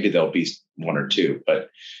valuable, but maybe there'll be one or two. But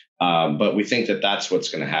we think that that's what's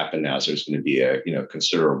going to happen now. So there's going to be a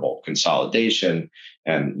considerable consolidation,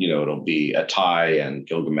 and it'll be Atai and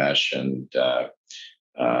Gilgamesh and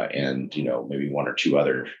maybe one or two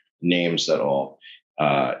other names that all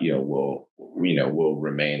will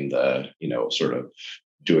remain the sort of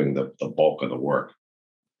doing the bulk of the work.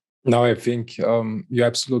 No, I think you're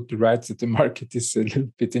absolutely right that the market is a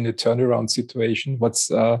little bit in a turnaround situation.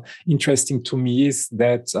 What's interesting to me is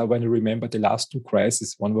that when I remember the last two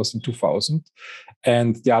crises, one was in 2000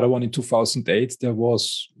 and the other one in 2008, there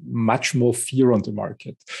was much more fear on the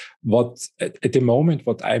market. What at the moment,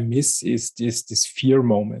 what I miss is this fear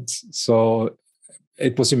moment. So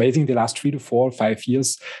it was amazing the last 3 to 4 or 5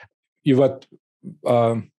 years. You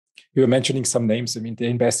were mentioning some names. I mean, they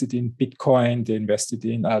invested in Bitcoin, they invested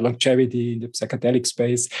in longevity in the psychedelic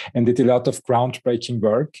space, and they did a lot of groundbreaking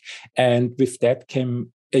work. And with that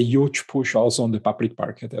came a huge push also on the public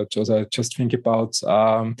market. I just think about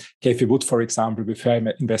Kathy Wood, for example, with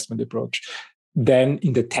her investment approach. Then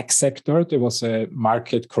in the tech sector, there was a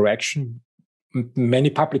market correction many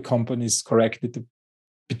public companies corrected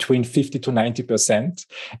between 50 to 90%.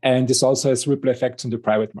 And this also has ripple effects on the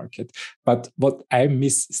private market. But what I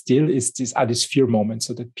miss still is these fear moments,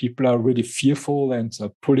 so that people are really fearful and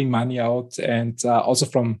pulling money out, and also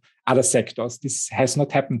from other sectors. This has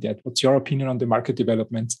not happened yet. What's your opinion on the market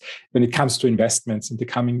development when it comes to investments in the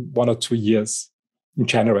coming 1 or 2 years in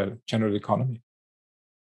general economy?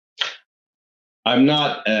 I'm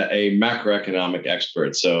not a macroeconomic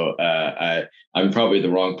expert, so I'm probably the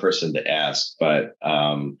wrong person to ask. But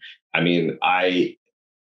I mean,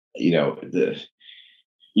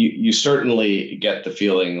 you certainly get the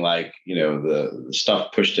feeling like, the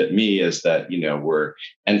stuff pushed at me is that, we're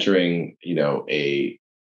entering, a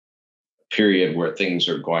period where things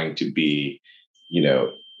are going to be,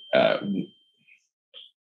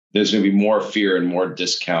 there's going to be more fear and more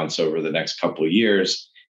discounts over the next couple of years.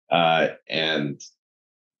 And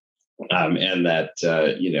that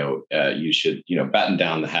you should batten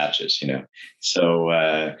down the hatches. So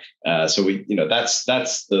we that's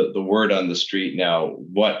the word on the street now.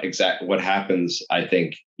 What happens? I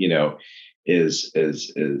think is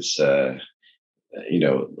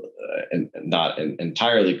not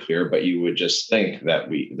entirely clear, but you would just think that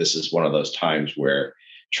this is one of those times where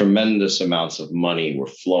tremendous amounts of money were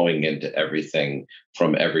flowing into everything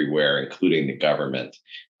from everywhere, including the government.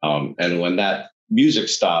 And when that music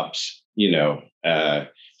stops, you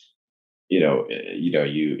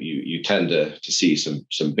tend to see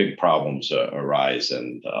some big problems arise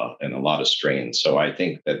and a lot of strain. So I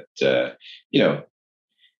think that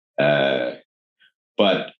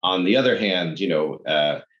but on the other hand,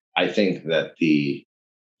 I think that the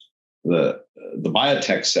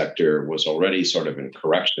biotech sector was already sort of in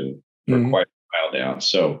correction for quite a while now.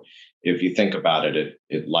 So if you think about it,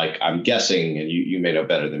 like, I'm guessing, and you may know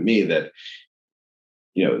better than me, that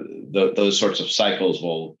those sorts of cycles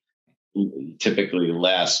will typically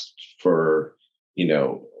last for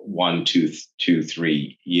 1, 2,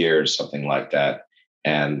 3 years, something like that,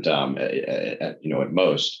 and at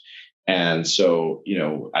most. And so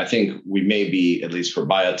I think we may be, at least for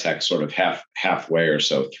biotech, sort of halfway or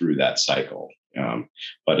so through that cycle,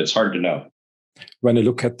 but it's hard to know. When I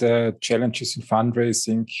look at the challenges in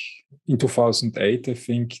fundraising in 2008, I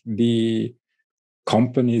think the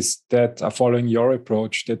companies that are following your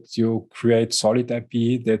approach, that you create solid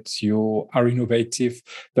IP, that you are innovative,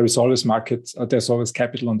 there's always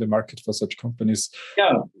capital on the market for such companies.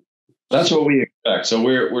 Yeah, that's what we expect. So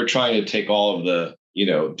we're trying to take all of the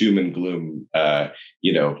doom and gloom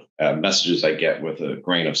messages I get with a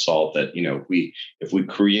grain of salt. That if we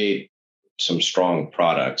create some strong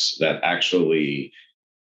products that actually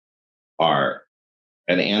are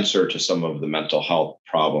an answer to some of the mental health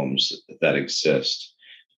problems that exist,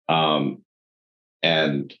 and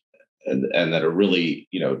that are really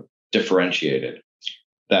differentiated,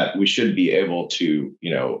 that we should be able to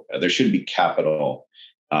there should be capital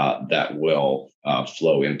that will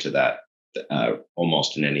flow into that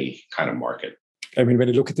almost in any kind of market. I mean, when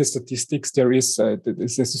you look at the statistics, there is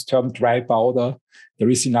this term dry powder. There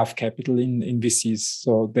is enough capital in VCs,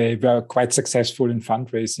 so they were quite successful in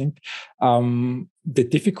fundraising. The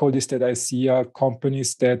difficulties that I see are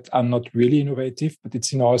companies that are not really innovative, but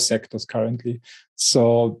it's in all sectors currently.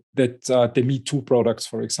 So that the Me Too products,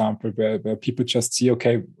 for example, where people just see,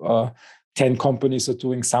 10 companies are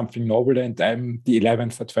doing something novel, and I'm the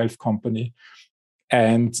 11th or 12th company.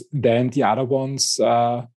 And then the other ones,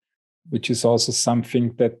 which is also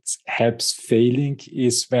something that helps failing,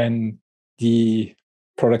 is when the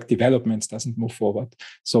product development doesn't move forward.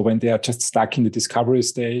 So when they are just stuck in the discovery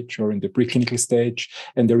stage or in the preclinical stage,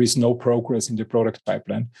 and there is no progress in the product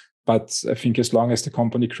pipeline. But I think as long as the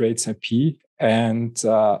company creates IP and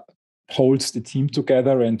holds the team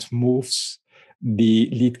together and moves the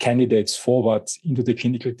lead candidates forward into the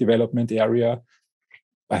clinical development area,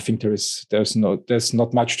 I think there's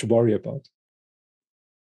not much to worry about.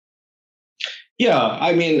 Yeah,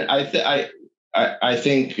 I mean, I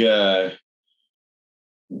think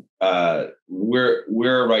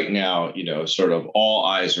we're right now, sort of all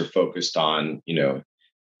eyes are focused on,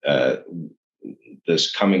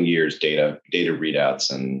 this coming year's data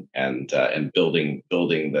readouts and building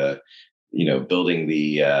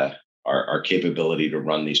our capability to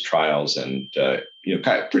run these trials, and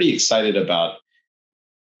kind of pretty excited about,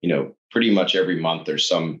 pretty much every month there's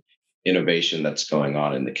some innovation that's going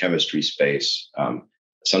on in the chemistry space.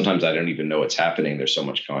 Sometimes I don't even know what's happening. There's so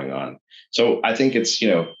much going on. So I think it's,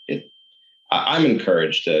 I'm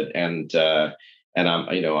encouraged, and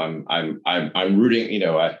I'm rooting,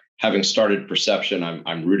 having started Perception,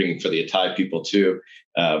 I'm rooting for the Atai people too.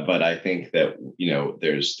 But I think that,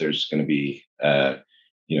 there's going to be,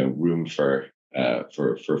 room for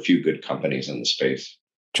for a few good companies in the space.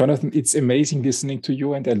 Jonathan, it's amazing listening to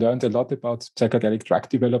you, and I learned a lot about psychedelic drug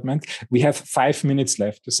development. We have 5 minutes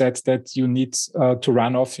left. You said that you need to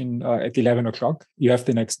run off at 11 o'clock. You have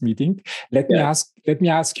the next meeting. Let me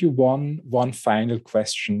ask you one final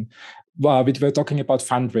question. We were talking about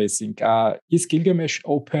fundraising. Is Gilgamesh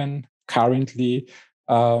open currently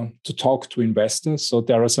to talk to investors? So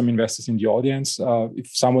there are some investors in the audience.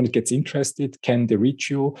 If someone gets interested, can they reach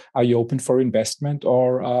you? Are you open for investment,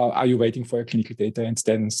 or are you waiting for your clinical data and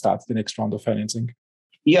then start the next round of financing?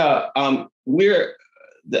 Yeah, I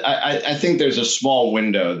think there's a small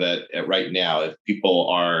window that right now, if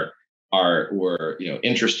people were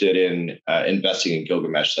interested in investing in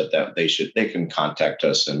Gilgamesh, that they can contact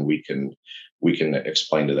us, and we can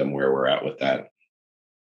explain to them where we're at with that.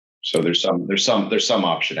 So there's some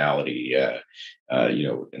optionality,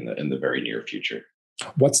 in the very near future.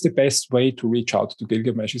 What's the best way to reach out to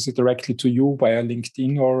Gilgamesh? Is it directly to you via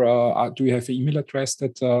LinkedIn, or do you have an email address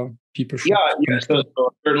that people should? Yeah. So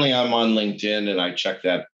certainly I'm on LinkedIn, and I check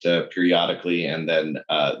that periodically, and then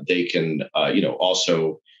they can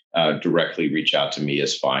also directly reach out to me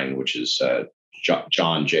is fine, which is John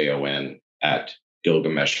Jon at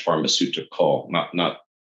Gilgamesh Pharmaceutical, not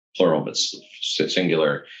plural but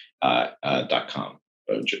singular. .com.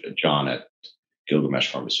 John at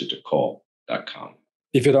GilgameshPharmaceutical.com.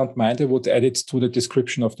 If you don't mind, I would add it to the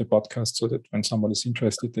description of the podcast so that when someone is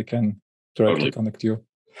interested, they can directly connect you.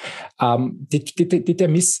 Did I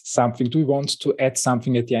miss something? Do you want to add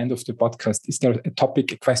something at the end of the podcast? Is there a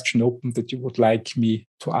topic, a question open that you would like me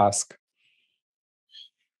to ask?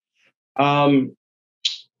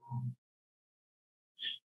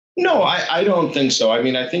 No, I don't think so. I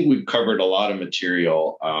mean, I think we've covered a lot of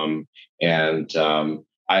material, and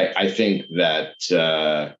I think that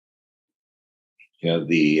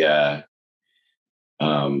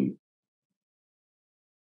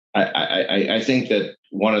I think that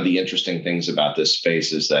one of the interesting things about this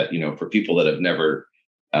space is that for people that have never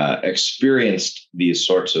experienced these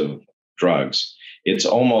sorts of drugs, it's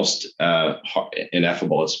almost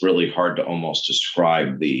ineffable. It's really hard to almost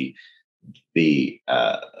describe the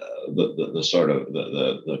sort of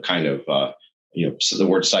the kind of so the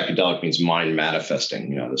word psychedelic means mind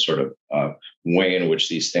manifesting, the sort of way in which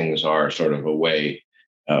these things are sort of a way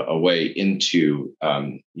into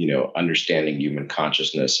understanding human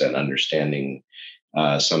consciousness and understanding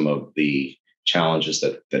some of the challenges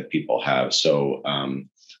that people have. So I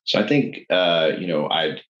think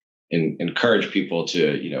I'd encourage people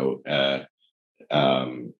to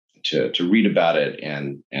to read about it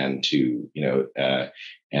and to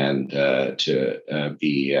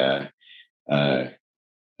be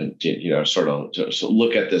sort of to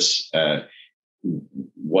look at this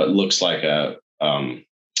what looks like a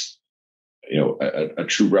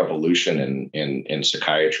true revolution in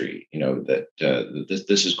psychiatry. That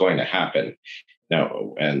this is going to happen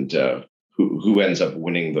now, and who ends up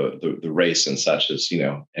winning the race and such as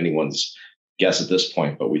anyone's guess at this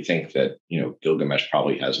point, but we think that Gilgamesh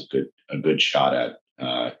probably has a good shot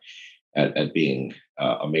at being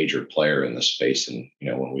a major player in this space. And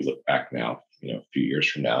when we look back now, a few years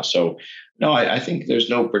from now. So no, I think there's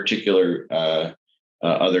no particular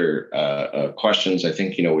other questions. I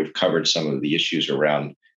think we've covered some of the issues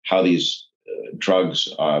around how these drugs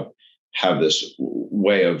have this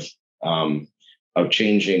way of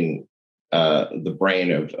changing the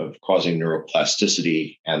brain, of causing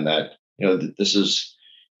neuroplasticity, and that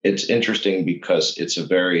it's interesting because it's a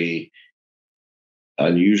very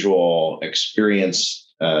unusual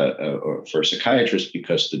experience for psychiatrists,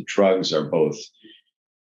 because the drugs are both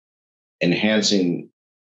enhancing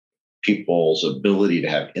people's ability to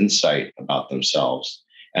have insight about themselves,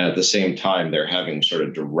 and at the same time they're having sort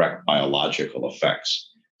of direct biological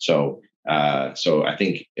effects. So I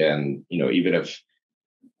think, and even if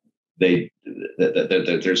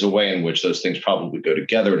there's a way in which those things probably go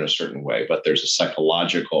together in a certain way, but there's a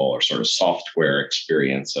psychological or sort of software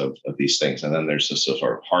experience of these things, and then there's this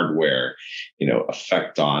sort of hardware,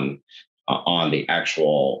 effect on the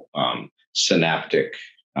actual synaptic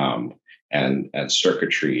and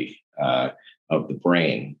circuitry of the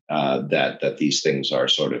brain that these things are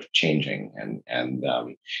sort of changing, and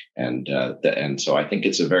so I think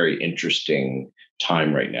it's a very interesting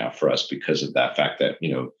time right now for us because of that fact that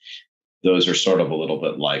those are sort of a little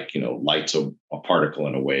bit like light's a particle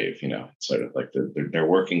in a wave. It's sort of like they're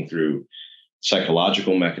working through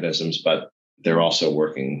psychological mechanisms, but they're also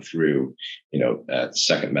working through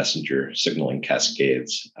second messenger signaling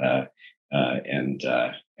cascades and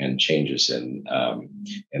changes in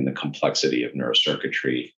the complexity of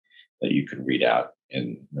neurocircuitry that you can read out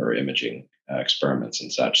in neuroimaging experiments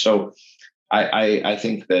and such. So I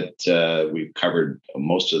think that we've covered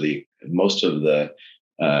most of the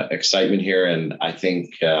excitement here, and I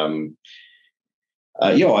think I'd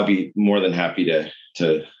be more than happy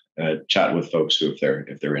to chat with folks who, if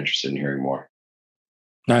they're interested in hearing more.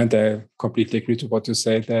 And I completely agree to what you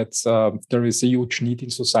say, that there is a huge need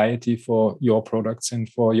in society for your products and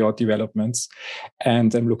for your developments.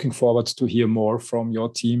 And I'm looking forward to hear more from your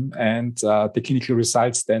team and the clinical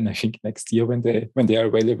results then, I think, next year when they are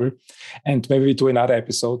available. And maybe we do another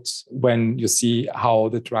episode when you see how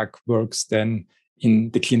the drug works then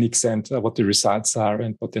in the clinics and what the results are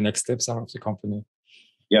and what the next steps are of the company.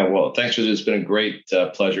 Yeah, well, thanks for this. It's been a great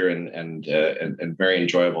pleasure and very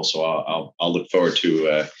enjoyable. So I'll look forward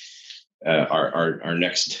to our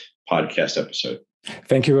next podcast episode.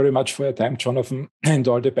 Thank you very much for your time, Jonathan, and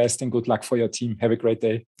all the best and good luck for your team. Have a great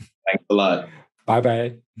day. Thanks a lot.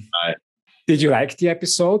 Bye-bye. Bye. Did you like the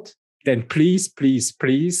episode? Then please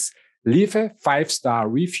leave a 5-star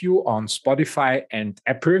review on Spotify and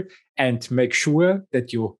Apple, and make sure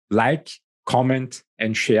that you like, comment,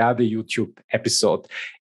 and share the YouTube episode.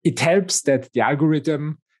 It helps that the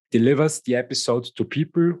algorithm delivers the episode to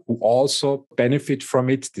people who also benefit from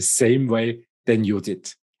it the same way than you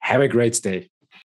did. Have a great day.